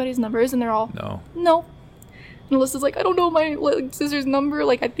remember anybody's numbers? And they're all, no. And Alyssa's like, I don't know my sister's number.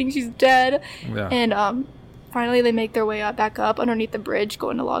 Like, I think she's dead. Yeah. And finally, they make their way back up underneath the bridge,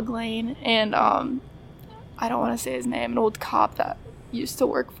 going to Log Lane. And I don't want to say his name. An old cop that used to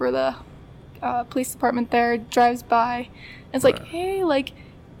work for the police department there drives by. And it's like, hey,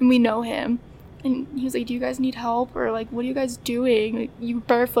 and we know him. And he was like, do you guys need help? Or what are you guys doing? Like, you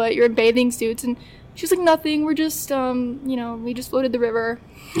barefoot, you're in bathing suits. And she's like, nothing. We're just, we just floated the river.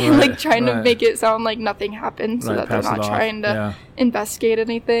 Right, trying to make it sound like nothing happened so that they're not trying to investigate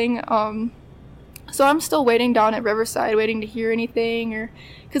anything. So I'm still waiting down at Riverside, waiting to hear anything.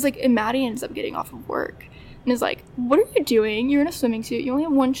 Because, Maddie ends up getting off of work. And is like, what are you doing? You're in a swimming suit. You only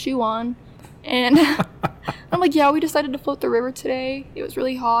have one shoe on. And I'm like, yeah, we decided to float the river today. It was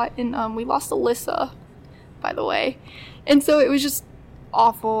really hot. And we lost Alyssa, by the way. And so it was just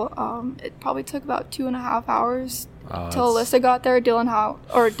awful. It probably took about 2.5 hours till Alyssa got there.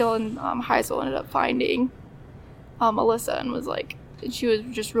 Dylan Heisel ended up finding Alyssa and was like, she was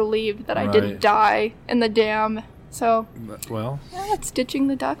just relieved that I didn't die in the dam. So, it's ditching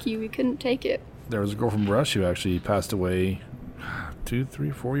the ducky. We couldn't take it. There was a girl from Rush who actually passed away 2, 3,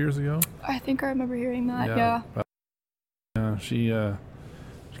 4 years ago. I think I remember hearing that, yeah. She,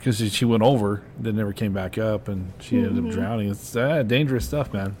 because she went over, then never came back up, and she ended up drowning. It's dangerous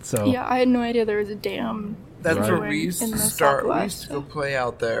stuff, man. So yeah, I had no idea there was a dam. That's where we used to start. We used to go play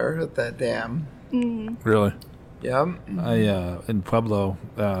out there at that dam. Really? Yep. In Pueblo,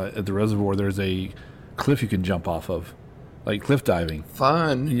 at the reservoir, there's a cliff you can jump off of. Like cliff diving.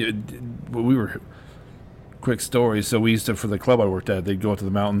 Fun. We were, quick story. So we used to, for the club I worked at, they'd go out to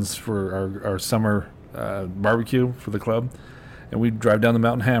the mountains for our summer barbecue for the club. And we'd drive down the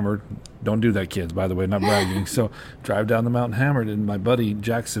mountain hammered. Don't do that, kids, by the way, not bragging. So drive down the mountain hammered. And my buddy,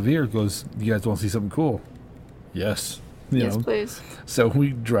 Jack Sevier, goes, you guys want to see something cool? Yes. Yes, please. So we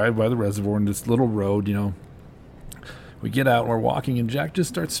drive by the reservoir in this little road, We get out and we're walking and Jack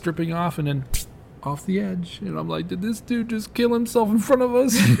just starts stripping off and then off the edge, and I'm like, did this dude just kill himself in front of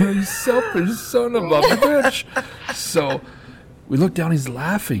us? You selfish son of a bitch. So we look down, he's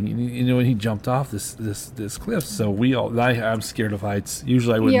laughing, and and he jumped off this cliff. So I'm scared of heights.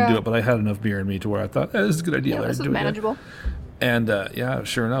 Usually I wouldn't do it, but I had enough beer in me to where I thought, this is a good idea. Yeah, this is manageable. And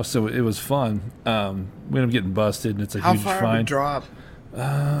sure enough, so it was fun. We ended up getting busted, and it's a huge fine. How far would drop?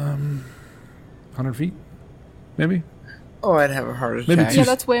 100 feet, maybe. Oh, I'd have a heart attack. Maybe yeah,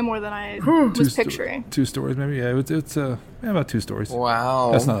 that's way more than I was picturing. 2 stories, maybe. Yeah, it's about 2 stories.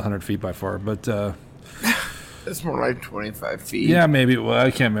 Wow. That's not 100 feet by far, but that's more like 25 feet. Yeah, maybe. Well, I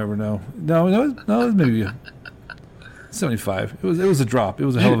can't remember. No, it was maybe 75. It was a drop. It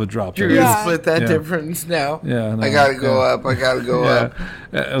was a hell of a drop. You're gonna split that difference now. Yeah, no, I gotta go up. I gotta go up.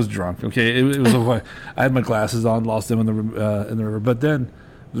 I was drunk. Okay, it was. I had my glasses on, lost them in the river. But then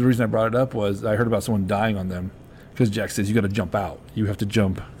the reason I brought it up was I heard about someone dying on them. Because Jack says you got to jump out. You have to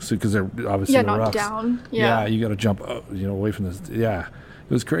jump, because they're obviously not rocks. Down. Yeah, you got to jump up, away from this. Yeah, it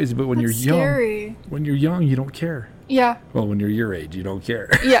was crazy. But when That's you're young, scary. You don't care. Yeah. Well, when you're your age, you don't care.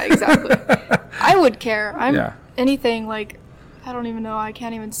 Yeah, exactly. I would care. Anything I don't even know. I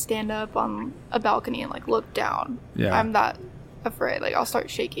can't even stand up on a balcony and look down. Yeah. I'm that afraid. I'll start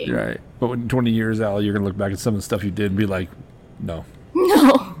shaking. Right. But when 20 years out, you're gonna look back at some of the stuff you did and be like, no.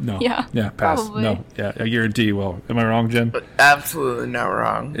 No. Yeah. Pass. Probably. No. Yeah. I guarantee you. Well, am I wrong, Jen? Absolutely not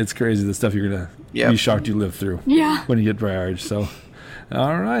wrong. It's crazy the stuff you're gonna be shocked you live through. Yeah. When you get to our age. So,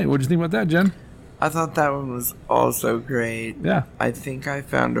 all right. What did you think about that, Jen? I thought that one was also great. Yeah. I think I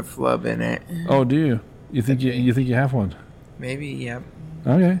found a flub in it. Oh, do you? You think you have one? Maybe. Yep.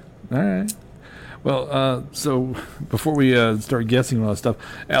 Okay. All right. Well, so before we start guessing all that stuff,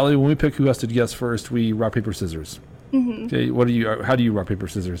 Allie, when we pick who has to guess first, we rock, paper, scissors. Mm-hmm. Okay. How do you rock, paper,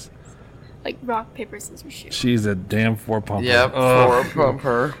 scissors? Like rock, paper, scissors, shoot. She's a damn 4-pumper. Yep, Oh.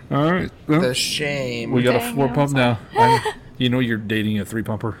 4-pumper. All right. Well, The shame. we got Dang, a 4-pump yeah, now. You know you're dating a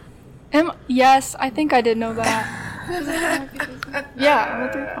 3-pumper. Yes, I think I did know that. Yeah, I'm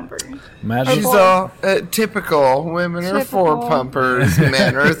a 3-pumper. Imagine. She's all typical. Women are Typical. 4-pumpers,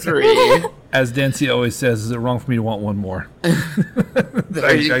 men are 3. As Dancy always says, is it wrong for me to want one more?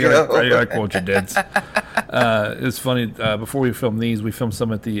 There you go. I gotta quote you, Dance. It's funny. Before we filmed these, we filmed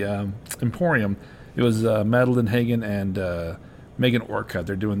some at the Emporium. It was Madeline Hagen and Megan Orcutt.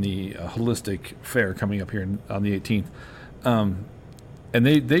 They're doing the holistic fair coming up here on the 18th. And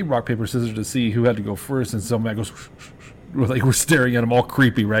they rock, paper, scissors to see who had to go first. And so Matt goes, we're staring at them all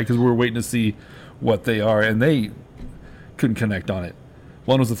creepy, right? Because we were waiting to see what they are. And they couldn't connect on it.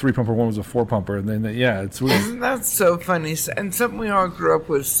 One was a 3-pumper, one was a 4-pumper, and then it's weird. Isn't that so funny? And something we all grew up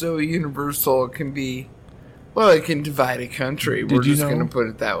with, so universal, it can be, well, it can divide a country. We're just going to put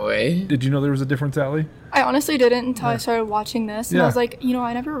it that way. Did you know there was a difference, Allie? I honestly didn't until I started watching this. And I was like,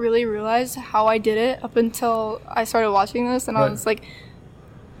 I never really realized how I did it up until I started watching this. And I was like,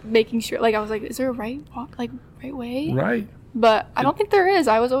 making sure, like, I was like, is there a right way? Right. But I don't think there is.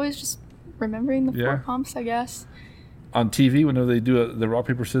 I was always just remembering the 4 pumps, I guess. On TV, whenever they do the rock,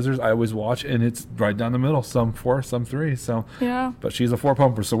 paper, scissors, I always watch, and it's right down the middle. Some 4, some 3. So yeah. But she's a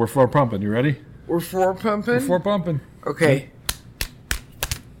 4-pumper, so we're 4-pumping. You ready? We're 4-pumping? We're 4-pumping. Okay.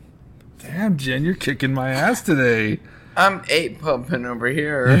 Damn, Jen, you're kicking my ass today. I'm 8-pumping over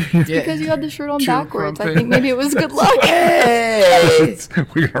here. Because you had the shirt on backwards. I think maybe it was good luck. Hey!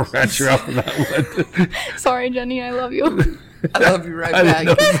 We're going to rat you out for that one. Sorry, Jenny. I love you. I love you right I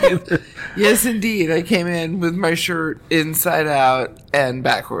didn't back. know either. Yes, indeed. I came in with my shirt inside out and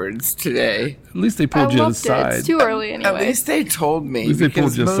backwards today. At least they I pulled you to the loved it. side. It's too early anyway. At least they told me. least they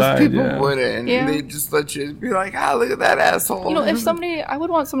because pulled you most aside, people yeah. wouldn't. Yeah. They just let you be like, look at that asshole. If somebody, I would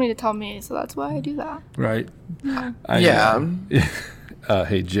want somebody to tell me, so that's why I do that. Right? Yeah.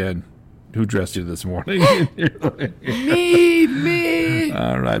 Hey, Jen, who dressed you this morning? Me.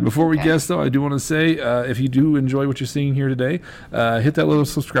 All right. Before we guess, though, I do want to say, if you do enjoy what you're seeing here today, hit that little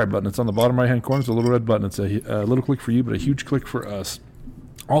subscribe button. It's on the bottom right-hand corner. It's a little red button. It's a little click for you, but a huge click for us.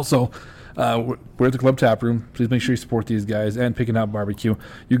 Also, we're at the Club Tap Room. Please make sure you support these guys and Picking Out Barbecue.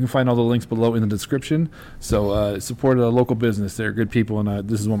 You can find all the links below in the description. So support a local business. They're good people, and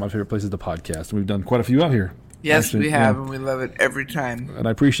this is one of my favorite places to podcast. And we've done quite a few out here. Yes, Actually, we have, and we love it every time. And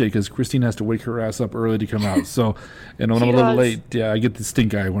I appreciate it because Christine has to wake her ass up early to come out. So, when She I'm a little does. late, I get the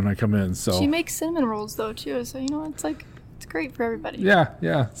stink eye when I come in. So She makes cinnamon rolls though too, so it's it's great for everybody. Yeah.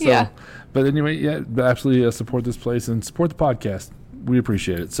 So, Yeah. But anyway, absolutely support this place and support the podcast. We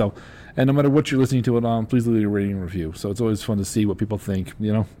appreciate it. So, and no matter what you're listening to it on, please leave a rating and review. So it's always fun to see what people think.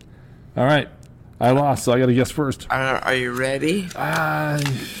 All right, I lost, so I got to guess first. Are you ready?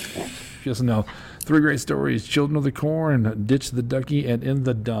 Yes and no. 3 great stories: Children of the Corn, Ditch the Ducky, and In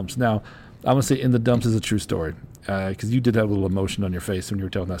the Dumps. Now, I'm gonna say In the Dumps is a true story because you did have a little emotion on your face when you were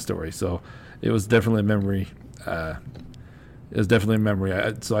telling that story. So it was definitely a memory. So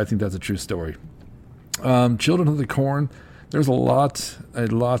I think that's a true story. Children of the Corn. There's a lot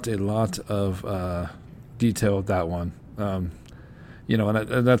of detail with that one.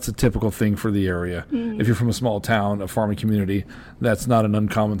 And that's a typical thing for the area. If you're from a small town, a farming community, that's not an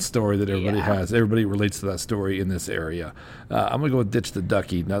uncommon story that everybody has. Everybody relates to that story in this area. I'm going to go with Ditch the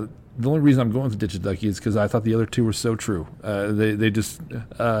Ducky. Now, the only reason I'm going with Ditch the Ducky is because I thought the other 2 were so true. They just,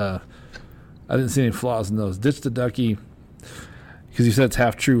 I didn't see any flaws in those. Ditch the Ducky, because you said it's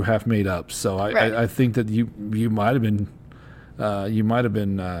half true, half made up. So I think that you might have been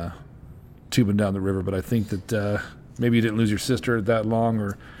tubing down the river, but I think that maybe you didn't lose your sister that long,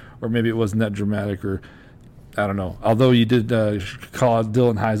 or maybe it wasn't that dramatic, or I don't know. Although you did call out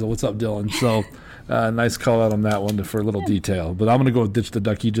Dylan Heisel. What's up, Dylan? So nice call out on that one for a little detail. But I'm going to go with Ditch the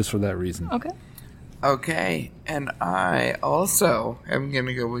Ducky just for that reason. Okay, and I also am going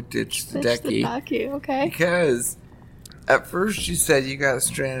to go with Ditch the Ducky. Okay. Because at first you said you got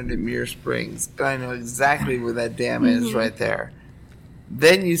stranded at Muir Springs, and I know exactly where that dam is right there.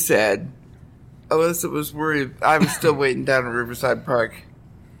 Then you said Alyssa was worried I was still waiting down at Riverside Park.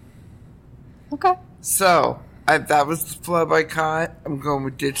 Okay. So, that was the flub I caught. I'm going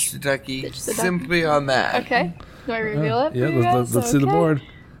with Ditch the Ducky. Simply on that. Okay. Do I reveal it? Yeah, for you guys? let's see the board.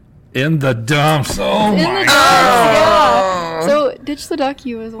 In the Dumps. Oh, In my the God. dumps, yeah. So, Ditch the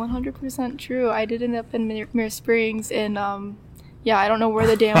Ducky was 100% true. I did end up in Muir Springs, and I don't know where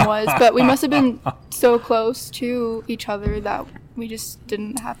the dam was, but we must have been so close to each other that we just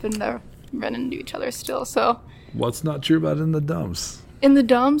didn't happen to run into each other still. So What's not true about in the dumps? in the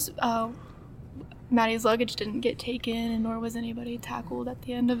dumps, Maddie's luggage didn't get taken, and nor was anybody tackled at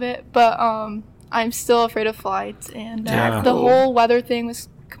the end of it. But I'm still afraid of flights, and the whole weather thing was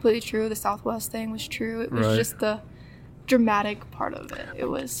completely true. The Southwest thing was true. It was just the dramatic part of it. It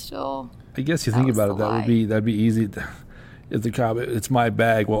was still. I guess you think about it, that'd be easy. If the cop, it's my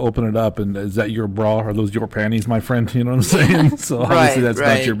bag, we'll open it up, and is that your bra? Are those your panties, my friend? You know what I'm saying? So obviously that's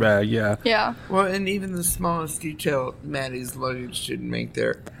not your bag. Yeah. Yeah. Well, and even the smallest detail, Maddie's luggage didn't make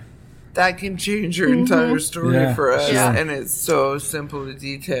there. That can change your entire story for us, and it's so simple to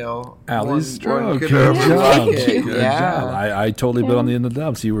detail. Allie's Stroh, good job. Good job. I totally bet on the in the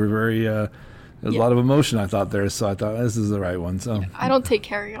dumps. You were very, there's a lot of emotion I thought there, so I thought this is the right one. So I don't take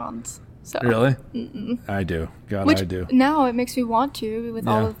carry-ons. So. Really? Mm-mm. I do. I do. Now it makes me want to with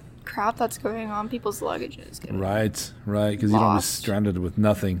all the crap that's going on. People's luggages. Right. Because you don't be stranded with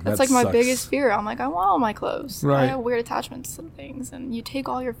nothing. That's that my sucks. biggest fear. I'm like, I want all my clothes. Right. I have weird attachments to things, and you take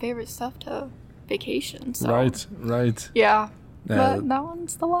all your favorite stuff to vacation. So. Right. Yeah. But that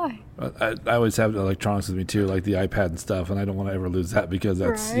one's the lie. I always have electronics with me too, like the iPad and stuff, and I don't want to ever lose that because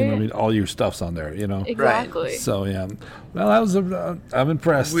that's you know what I mean. All your stuff's on there, you know. Exactly. Right. So yeah, well, that was I'm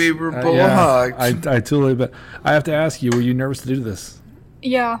impressed. We were bullhogs. I totally. But I have to ask you, were you nervous to do this?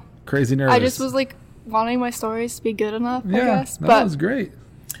 Yeah. Crazy nervous. I just was like wanting my stories to be good enough. I guess. That but was great.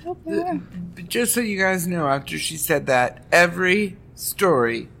 Just so you guys know, after she said that, every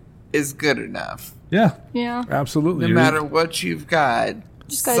story is good enough. Yeah. Yeah. Absolutely. No matter what you've got.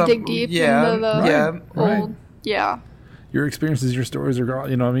 Just gotta dig deep into the old. Yeah. Your experiences, your stories are,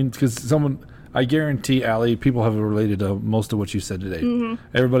 you know, I mean, because I guarantee, Allie, people have related to most of what you said today. Mm-hmm.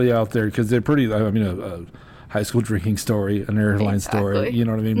 Everybody out there, because they're pretty, I mean, a high school drinking story, an airline story, you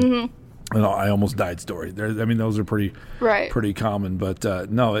know what I mean? Mm-hmm. And I almost died story. I mean, those are pretty common. But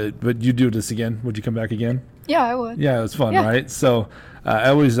but you do this again? Would you come back again? Yeah, I would. Yeah, it was fun, right? So I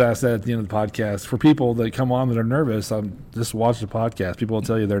always ask that at the end of the podcast. For people that come on that are nervous, just watch the podcast. People will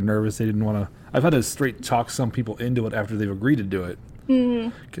tell you they're nervous. They didn't want to. I've had to straight talk some people into it after they've agreed to do it.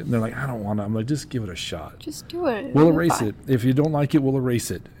 Mm-hmm. They're like, I don't want to. I'm like, just give it a shot. Just do it. We'll erase it. If you don't like it, we'll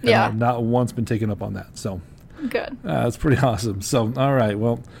erase it. And yeah. I've not once been taken up on that. So good. That's pretty awesome. So, all right.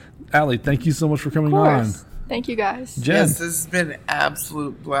 Well, Allie, thank you so much for coming on. Thank you, guys. Jen. Yes, this has been an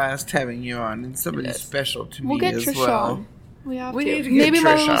absolute blast having you on, and somebody special to me as Trish well. On. We have we to. Need to get Maybe Trish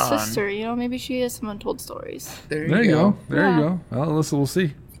my little on. sister. You know, maybe she has some untold stories. There you go. There you go. Well, Alyssa, we'll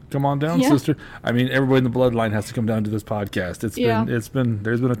see. Come on down, sister. I mean, everybody in the bloodline has to come down to this podcast. There's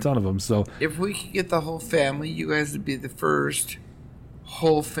been a ton of them. So if we could get the whole family, you guys would be the first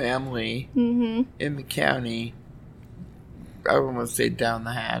whole family in the county. I wouldn't want to say down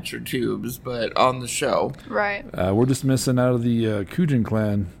the hatch or tubes, but on the show. Right. We're just missing out of the Kujin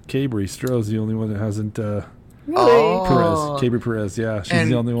clan. Cabri Stroh's the only one that hasn't. Really? Cabri Perez. Yeah, she's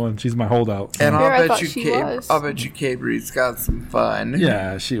the only one. She's my holdout. And I'll bet you Cabri's got some fun.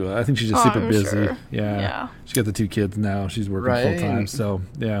 Yeah, she will. I think she's just super busy. Sure. Yeah. She's got the 2 kids now. She's working full time. So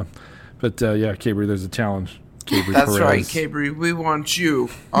yeah, but Cabri, there's a challenge. That's right, Cabri. We want you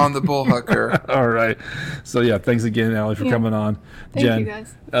on the Bullhooker. All right. So, thanks again, Allie, for coming on. Thank Jen, you,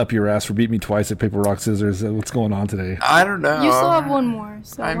 guys. Up your ass for beating me twice at Paper, Rock, Scissors. What's going on today? I don't know. You still have one more.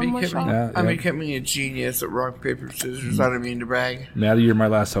 So I'm more becoming a genius at rock, paper, scissors. I don't mean to brag. Maddie, you're my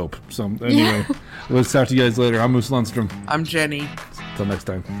last hope. So, anyway, we'll talk to you guys later. I'm Moose Lundstrom. I'm Jenny. Until next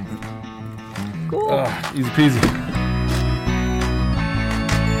time. Cool. Easy peasy.